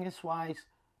 business-wise,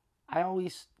 I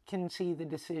always can see the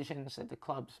decisions that the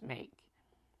clubs make.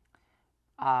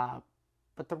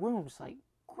 But the room's like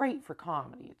great for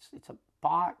comedy. It's a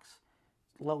box,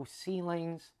 low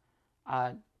ceilings,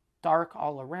 dark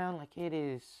all around. Like, it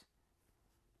is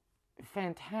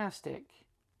fantastic.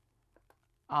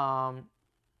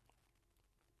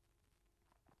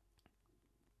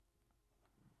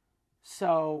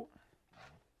 So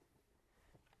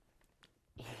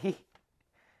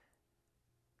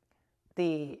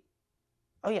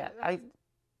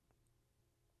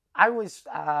I was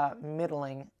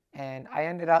middling, and I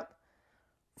ended up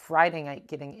Friday night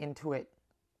getting into it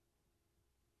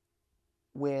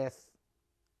with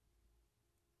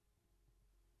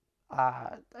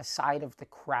a side of the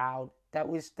crowd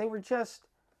they were just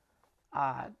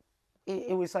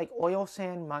it was like oil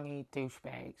sand money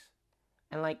douchebags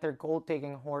and like their gold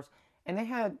digging horse, and they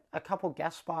had a couple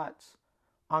guest spots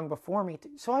on before me,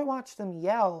 so I watched them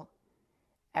yell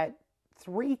at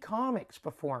 3 comics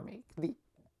before me, the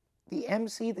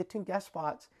MC, the 2 guest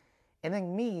spots, and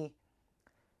then me.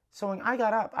 So when I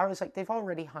got up, I was like, they've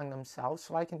already hung themselves,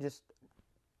 so I can just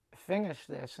finish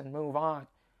this and move on,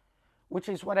 which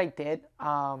is what I did.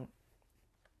 I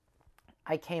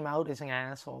came out as an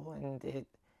asshole, and it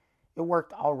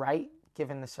worked all right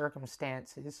given the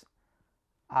circumstances.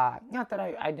 Not that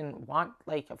I didn't want,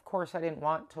 like, of course I didn't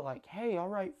want to, like, hey, all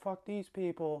right, fuck these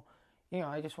people.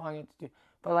 I just wanted to do,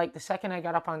 but like the second I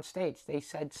got up on stage, they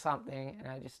said something, and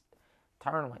I just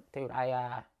turned and went, dude,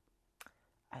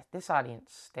 this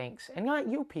audience stinks. And not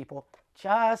you people,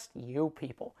 just you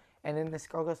people. And then this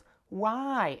girl goes,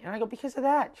 why? And I go, because of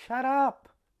that. Shut up.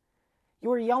 You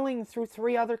were yelling through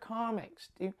 3 other comics.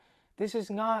 Dude, this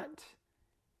is not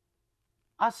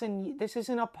us, and this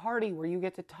isn't a party where you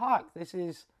get to talk. This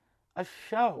is a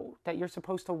show that you're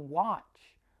supposed to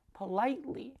watch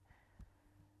politely.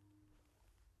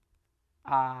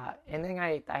 And then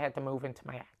I had to move into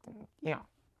my acting,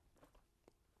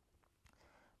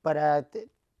 But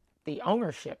the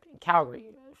ownership in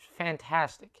Calgary is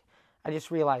fantastic. I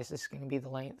just realized this is going to be the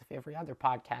length of every other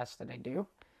podcast that I do,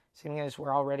 seeing as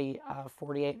we're already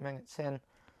 48 minutes in.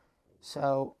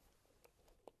 So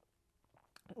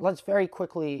let's very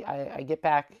quickly, I get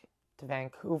back to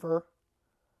Vancouver.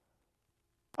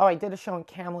 Oh, I did a show in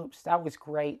Kamloops. That was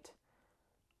great.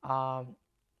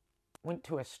 Went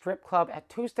to a strip club at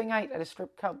Tuesday night at a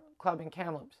strip club in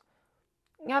Kamloops.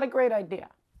 Not a great idea.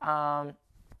 I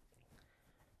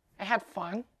had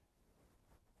fun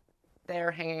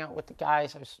there hanging out with the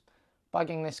guys. I was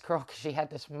bugging this girl because she had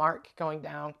this mark going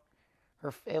down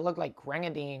it looked like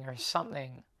grenadine or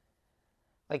something.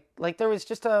 Like there was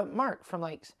just a mark from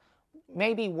like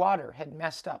maybe water had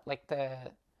messed up like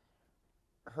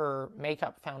her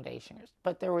makeup foundation,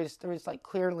 but there was like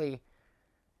clearly,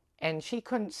 and she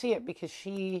couldn't see it because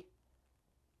she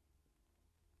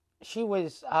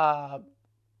was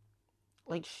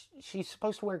like she's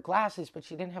supposed to wear glasses, but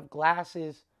she didn't have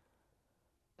glasses.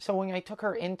 So when I took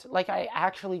her into, like, I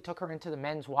actually took her into the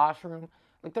men's washroom,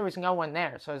 like there was no one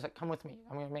there. So I was like, come with me.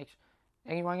 I'm gonna make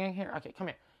anyone in here? Okay, come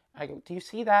here. I go, do you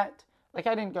see that? Like,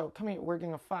 I didn't go, come here, we're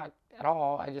gonna fuck at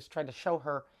all. I just tried to show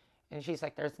her, and she's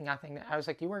like, there's nothing. I was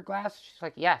like, you wear glasses? She's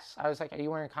like, yes. I was like, are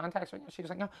you wearing contacts right now? She was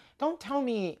like, no. Don't tell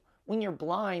me when you're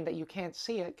blind that you can't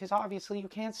see it, because obviously you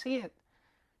can't see it.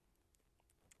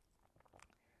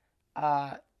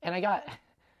 And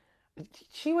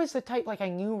she was the type, like, I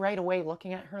knew right away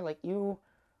looking at her, like, you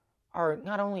are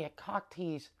not only a cock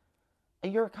tease,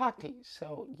 you're a cock tease,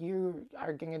 so you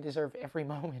are going to deserve every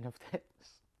moment of this.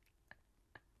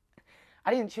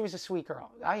 She was a sweet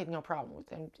girl. I had no problem with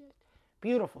them.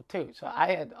 Beautiful, too. So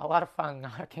I had a lot of fun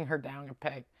knocking her down a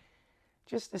peg.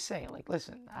 just to say, like,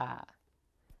 listen,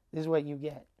 this is what you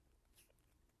get.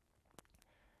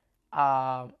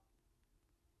 Um,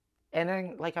 and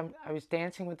then, like, I was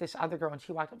dancing with this other girl, and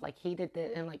she walked up, like, he did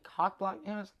that, and, like, cock blocked,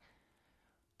 and I was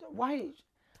like, why?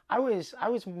 I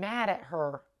was mad at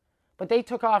her, but they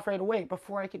took off right away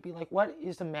before I could be like, what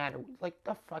is the matter? Like,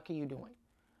 the fuck are you doing?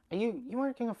 You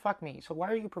aren't gonna fuck me, so why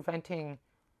are you preventing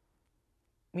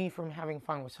me from having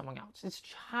fun with someone else? It's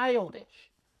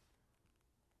childish.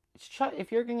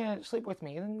 If you're gonna sleep with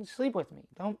me, then sleep with me.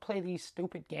 Don't play these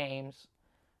stupid games.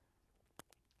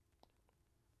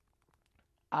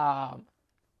 Um,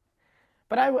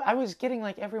 but I was getting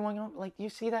like everyone like, you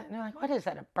see that, and they're like, what is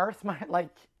that, a birthmark?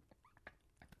 Like,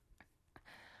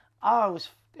 oh,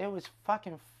 it was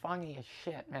fucking funny as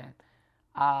shit, man.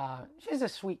 She's a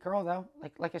sweet girl though.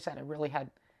 Like I said, I really had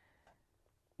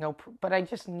no, but I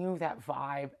just knew that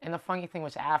vibe. And the funny thing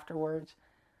was afterwards,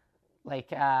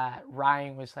 like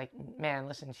Ryan was like, man,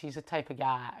 listen, she's a type of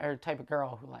guy or type of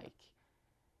girl who like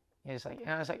is like, and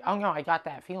I was like, oh no, I got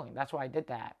that feeling. That's why I did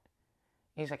that.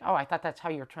 And he's like, oh, I thought that's how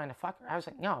you were trying to fuck her. I was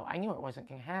like, no, I knew it wasn't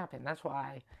gonna happen. That's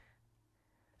why.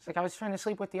 It's like I was trying to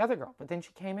sleep with the other girl, but then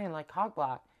she came in like cock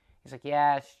block. He's like,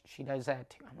 yeah, she does that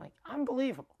too. I'm like,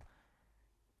 unbelievable.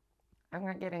 I'm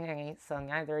not getting any, so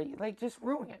neither. Like, just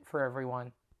ruin it for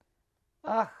everyone.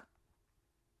 Ugh.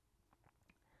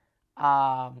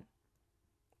 Um.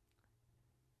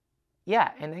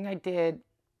 Yeah, and then I did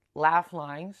Laugh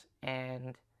Lines,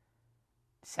 and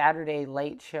Saturday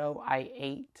Late Show. I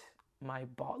ate my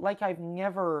ball like I've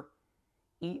never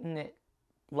eaten it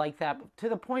like that, to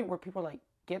the point where people are like,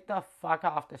 get the fuck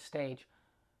off the stage.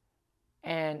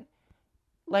 And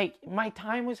like my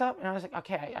time was up, and I was like,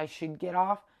 okay, I should get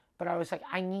off, but I was like,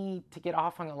 I need to get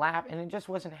off on a lap, and it just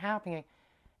wasn't happening.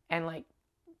 And like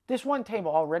this one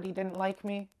table already didn't like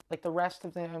me. Like the rest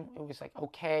of them, it was like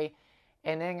okay.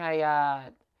 And then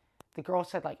the girl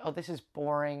said like, oh, this is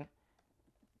boring,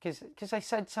 because I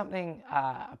said something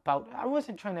about, I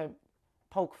wasn't trying to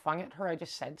poke fun at her. I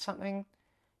just said something,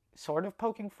 sort of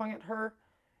poking fun at her,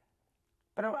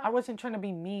 but I wasn't trying to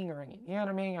be mean or anything. You know what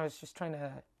I mean? I was just trying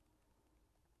to,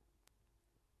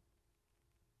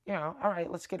 all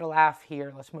right, let's get a laugh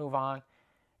here. Let's move on.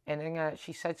 And then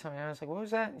she said something. And I was like, what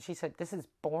was that? And she said, this is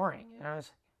boring. And I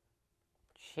was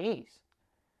like, jeez.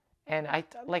 And I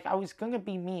was going to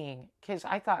be mean because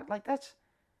I thought, like, it's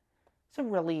a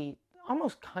really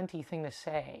almost cunty thing to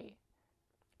say.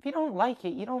 If you don't like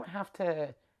it, you don't have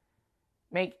to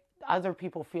make other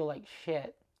people feel like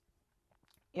shit.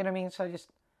 You know what I mean? So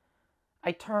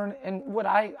I turned, and what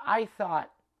I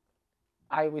thought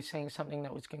I was saying something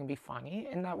that was going to be funny,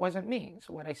 and that wasn't me.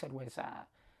 So what I said was,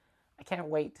 I can't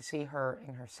wait to see her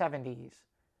in her 70s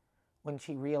when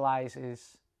she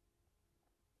realizes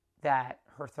that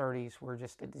her 30s were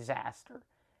just a disaster.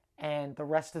 And the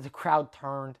rest of the crowd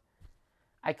turned.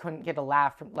 I couldn't get a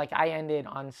laugh from, like, I ended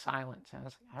on silence. And I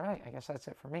was like, all right, I guess that's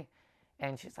it for me.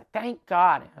 And she's like, thank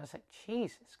God. And I was like,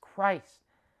 Jesus Christ.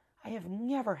 I have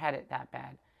never had it that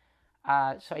bad.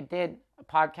 So I did a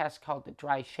podcast called The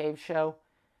Dry Shave Show.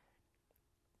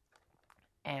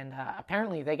 And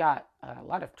apparently they got a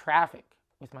lot of traffic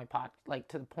with my pod, like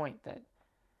to the point that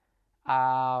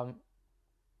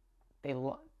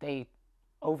they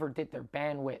overdid their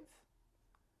bandwidth.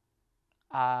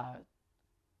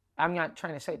 I'm not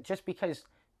trying to say it, just because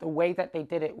the way that they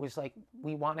did it was like,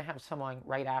 we want to have someone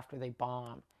right after they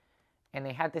bomb. And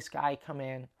they had this guy come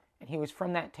in, and he was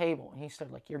from that table, and he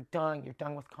started like, you're done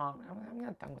with comedy. I'm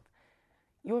not done with,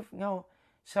 you have no.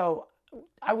 So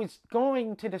I was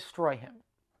going to destroy him.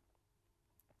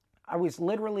 I was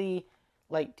literally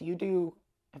like,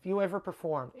 have you ever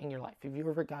performed in your life? Have you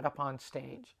ever got up on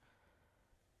stage?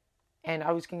 And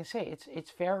I was going to say,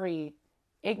 it's very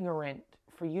ignorant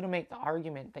for you to make the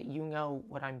argument that you know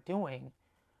what I'm doing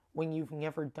when you've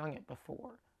never done it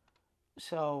before.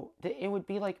 So it would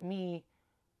be like me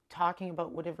talking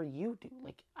about whatever you do.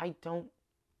 Like, I don't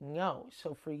know.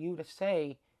 So for you to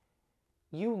say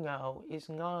you know is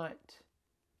not,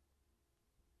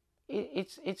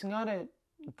 it's not a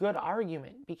good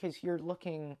argument, because you're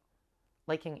looking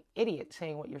like an idiot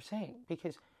saying what you're saying,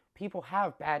 because people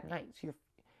have bad nights.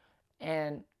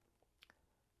 And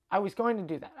I was going to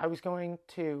do that. I was going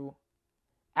to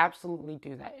absolutely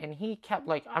do that. And he kept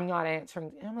like, I'm not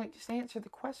answering. And I'm like, just answer the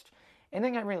question. And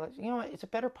then I realized, you know what? It's a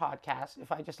better podcast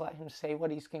if I just let him say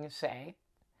what he's going to say.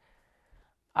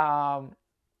 So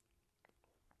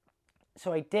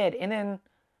I did. And then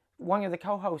one of the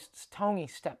co-hosts, Tony,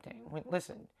 stepped in and went,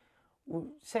 listen,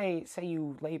 say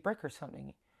you lay brick or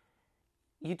something.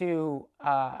 You do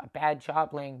a bad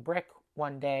job laying brick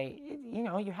one day.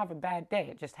 You have a bad day.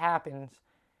 It just happens.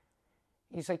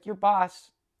 He's like, your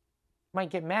boss might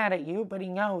get mad at you, but he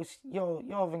knows you'll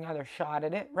have another shot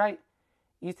at it, right?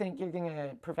 You think you're going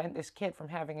to prevent this kid from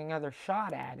having another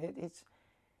shot at it? It's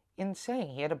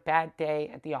insane. He had a bad day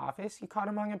at the office. You caught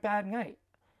him on a bad night.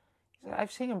 He said,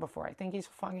 I've seen him before. I think he's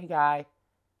a funny guy.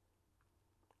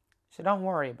 So don't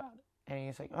worry about it. And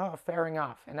he's like, oh, fair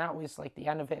enough. And that was like the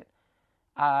end of it.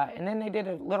 And then they did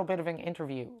a little bit of an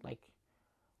interview. Like,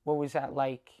 what was that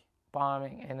like,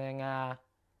 bombing? And then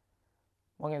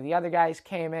one of the other guys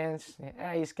came in.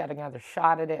 He's got another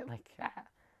shot at it. Like,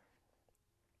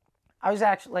 I was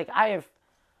actually, like, I've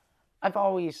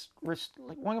always,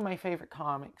 like, one of my favorite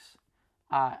comics,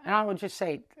 and I would just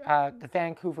say the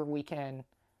Vancouver weekend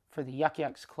for the Yuck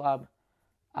Yucks Club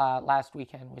last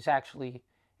weekend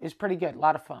was pretty good, a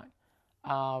lot of fun.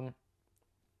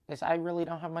 I really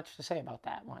don't have much to say about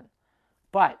that one.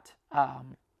 But,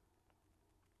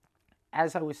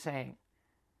 as I was saying,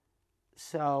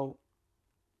 so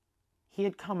he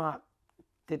had come up,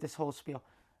 did this whole spiel.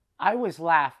 I was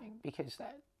laughing because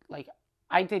like,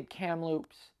 I did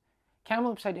Kamloops.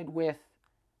 Kamloops I did with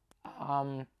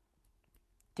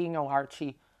Dino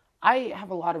Archie. I have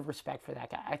a lot of respect for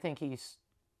that guy. I think he's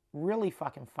really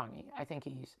fucking funny. I think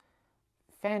he's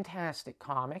fantastic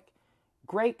comic.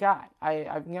 Great guy.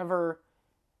 I've never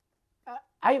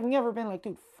been like,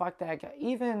 dude, fuck that guy.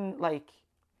 Even, like,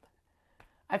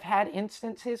 I've had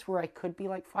instances where I could be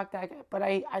like, fuck that guy, but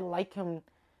I like him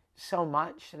so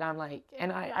much that I'm like,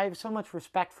 and I have so much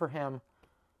respect for him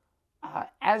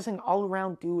as an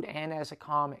all-around dude and as a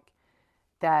comic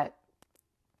that,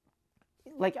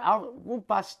 like, we'll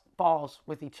bust balls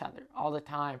with each other all the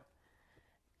time.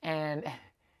 And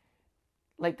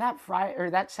like that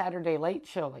Saturday Late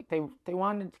Show, like they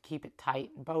wanted to keep it tight,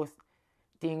 and both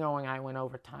Dingo and I went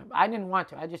overtime. I didn't want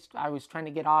to. I was trying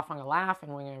to get off on a laugh,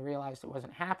 and when I realized it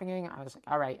wasn't happening, I was like,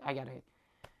 all right, I gotta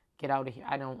get out of here.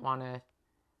 I don't want to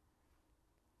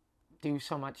do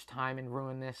so much time and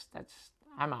ruin this.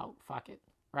 I'm out. Fuck it.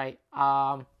 Right.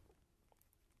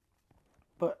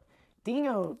 But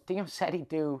Dino said he'd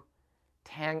do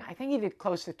 10. I think he did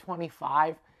close to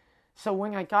 25. So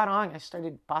when I got on, I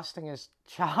started busting his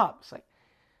chops. Like,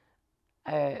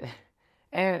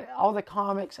 and all the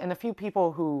comics and a few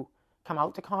people who come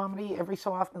out to comedy every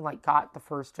so often, like, got the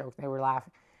first joke. They were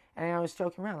laughing. And I was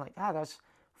joking around, like, that's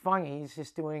funny. He's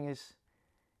just doing his...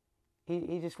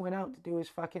 He just went out to do his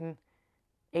fucking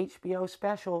HBO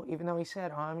special, even though he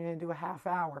said, I'm going to do a half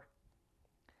hour.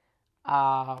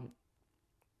 Or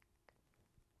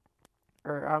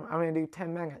I'm going to do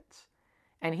 10 minutes.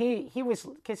 And he was,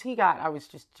 because I was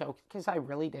just joking, because I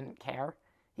really didn't care.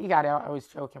 He got out, I was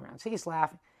joking around. So he's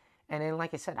laughing. And then,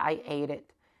 like I said, I ate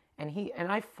it. And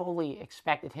I fully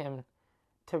expected him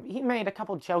to, he made a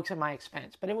couple jokes at my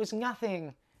expense, but it was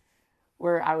nothing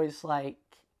where I was like,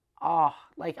 oh,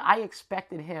 like, I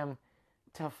expected him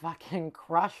to fucking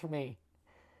crush me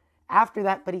after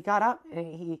that. But he got up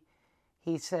and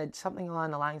he said something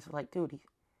along the lines of, like, dude,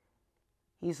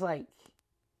 he's like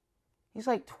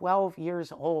 12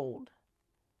 years old.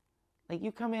 Like,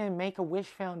 you come in and Make-A-Wish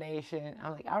Foundation.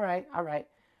 I'm like, all right.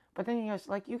 But then he goes,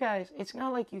 like, you guys, it's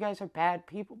not like you guys are bad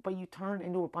people, but you turned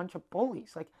into a bunch of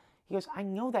bullies. Like, he goes, I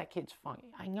know that kid's funny.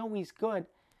 I know he's good.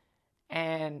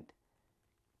 And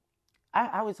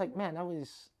I was like, man,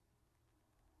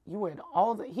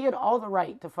 he had all the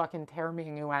right to fucking tear me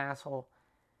a new asshole,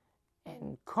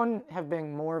 and couldn't have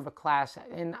been more of a class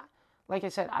act. And like I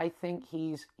said, I think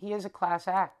he is a class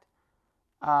act,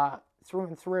 through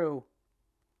and through.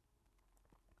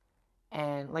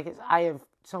 And like I have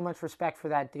so much respect for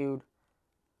that dude.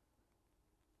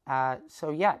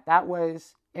 So yeah, that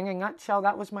was, in a nutshell,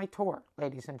 that was my tour,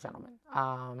 ladies and gentlemen.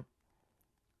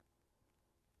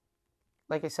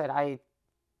 Like I said, I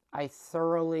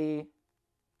thoroughly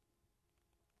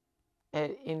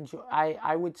enjoy.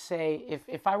 I would say,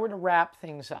 if I were to wrap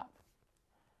things up,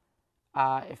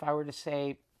 if I were to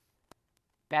say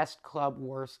best club,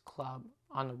 worst club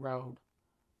on the road,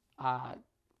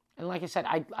 and like I said,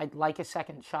 I'd like a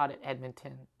second shot at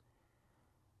Edmonton.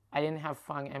 I didn't have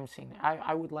fun emceeing.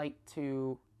 I would like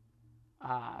to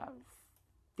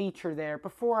feature there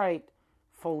before I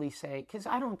fully say, because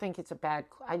I don't think it's a bad.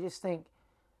 I just think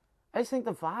the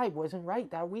vibe wasn't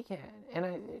right that weekend, and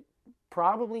it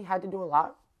probably had to do a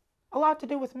lot to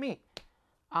do with me.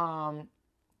 I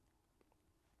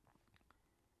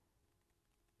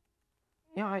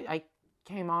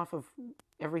came off of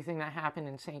everything that happened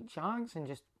in St. John's and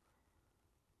just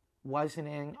wasn't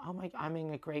in, I'm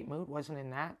in a great mood, wasn't in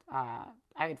that. I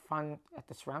had fun at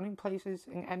the surrounding places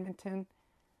in Edmonton.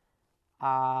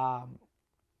 And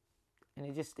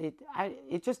it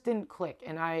just didn't click.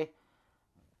 And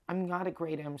I'm I'm not a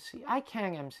great MC. I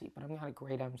can MC, but I'm not a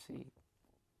great MC.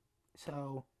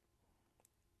 So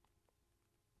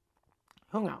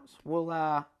who knows?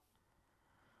 We'll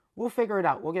figure it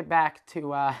out. We'll get back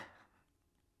to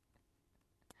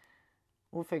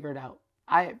we'll figure it out.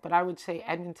 But I would say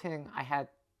Edmonton, I had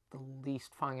the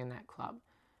least fun in that club.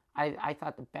 I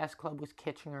thought the best club was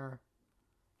Kitchener,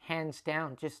 hands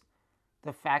down. Just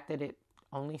the fact that it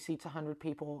only seats 100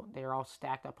 people, they're all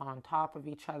stacked up on top of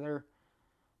each other,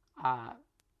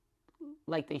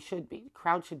 like they should be. The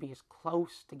crowd should be as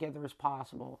close together as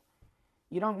possible.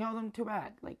 You don't know them too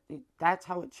bad. Like, that's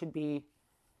how it should be.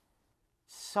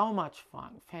 So much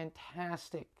fun.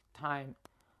 Fantastic time.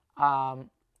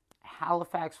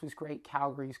 Halifax was great.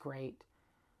 Calgary's great.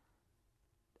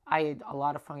 I had a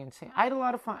lot of fun in I had a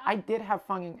lot of fun. I did have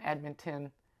fun in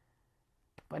Edmonton.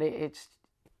 But it's,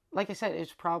 like I said,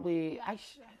 it's probably,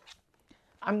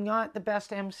 I'm not the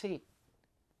best MC.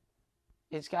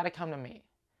 It's got to come to me.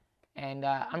 And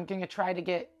I'm going to try to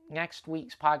get next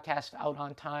week's podcast out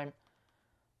on time.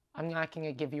 I'm not going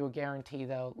to give you a guarantee,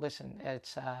 though. Listen,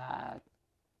 it's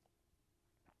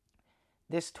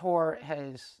this tour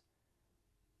has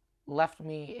left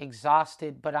me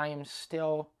exhausted, but I am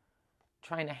still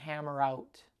trying to hammer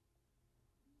out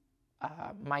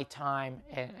my time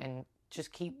and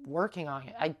just keep working on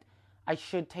it. I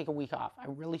should take a week off. I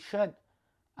really should.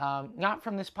 Not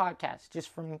from this podcast, just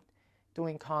from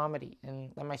doing comedy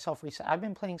and let myself reset. I've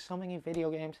been playing so many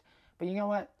video games, but you know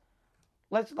what?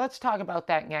 Let's talk about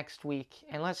that next week,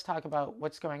 and let's talk about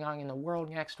what's going on in the world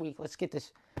next week. Let's get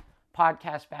this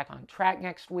podcast back on track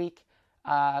next week.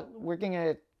 We're going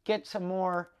to get some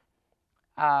more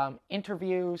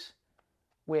interviews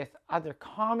with other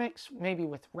comics, maybe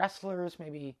with wrestlers,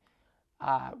 maybe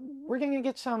we're going to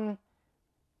get some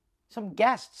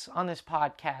guests on this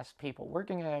podcast, people. We're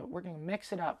going to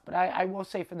mix it up, but I will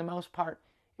say for the most part,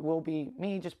 it will be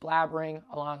me just blabbering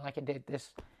along like I did this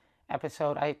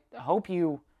episode. I hope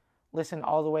you listened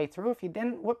all the way through. If you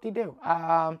didn't, whoop-de-doo.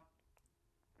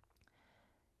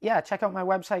 Yeah, check out my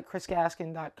website,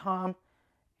 chrisgaskin.com.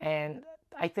 And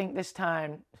I think this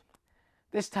time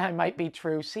might be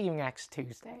true. See you next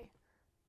Tuesday.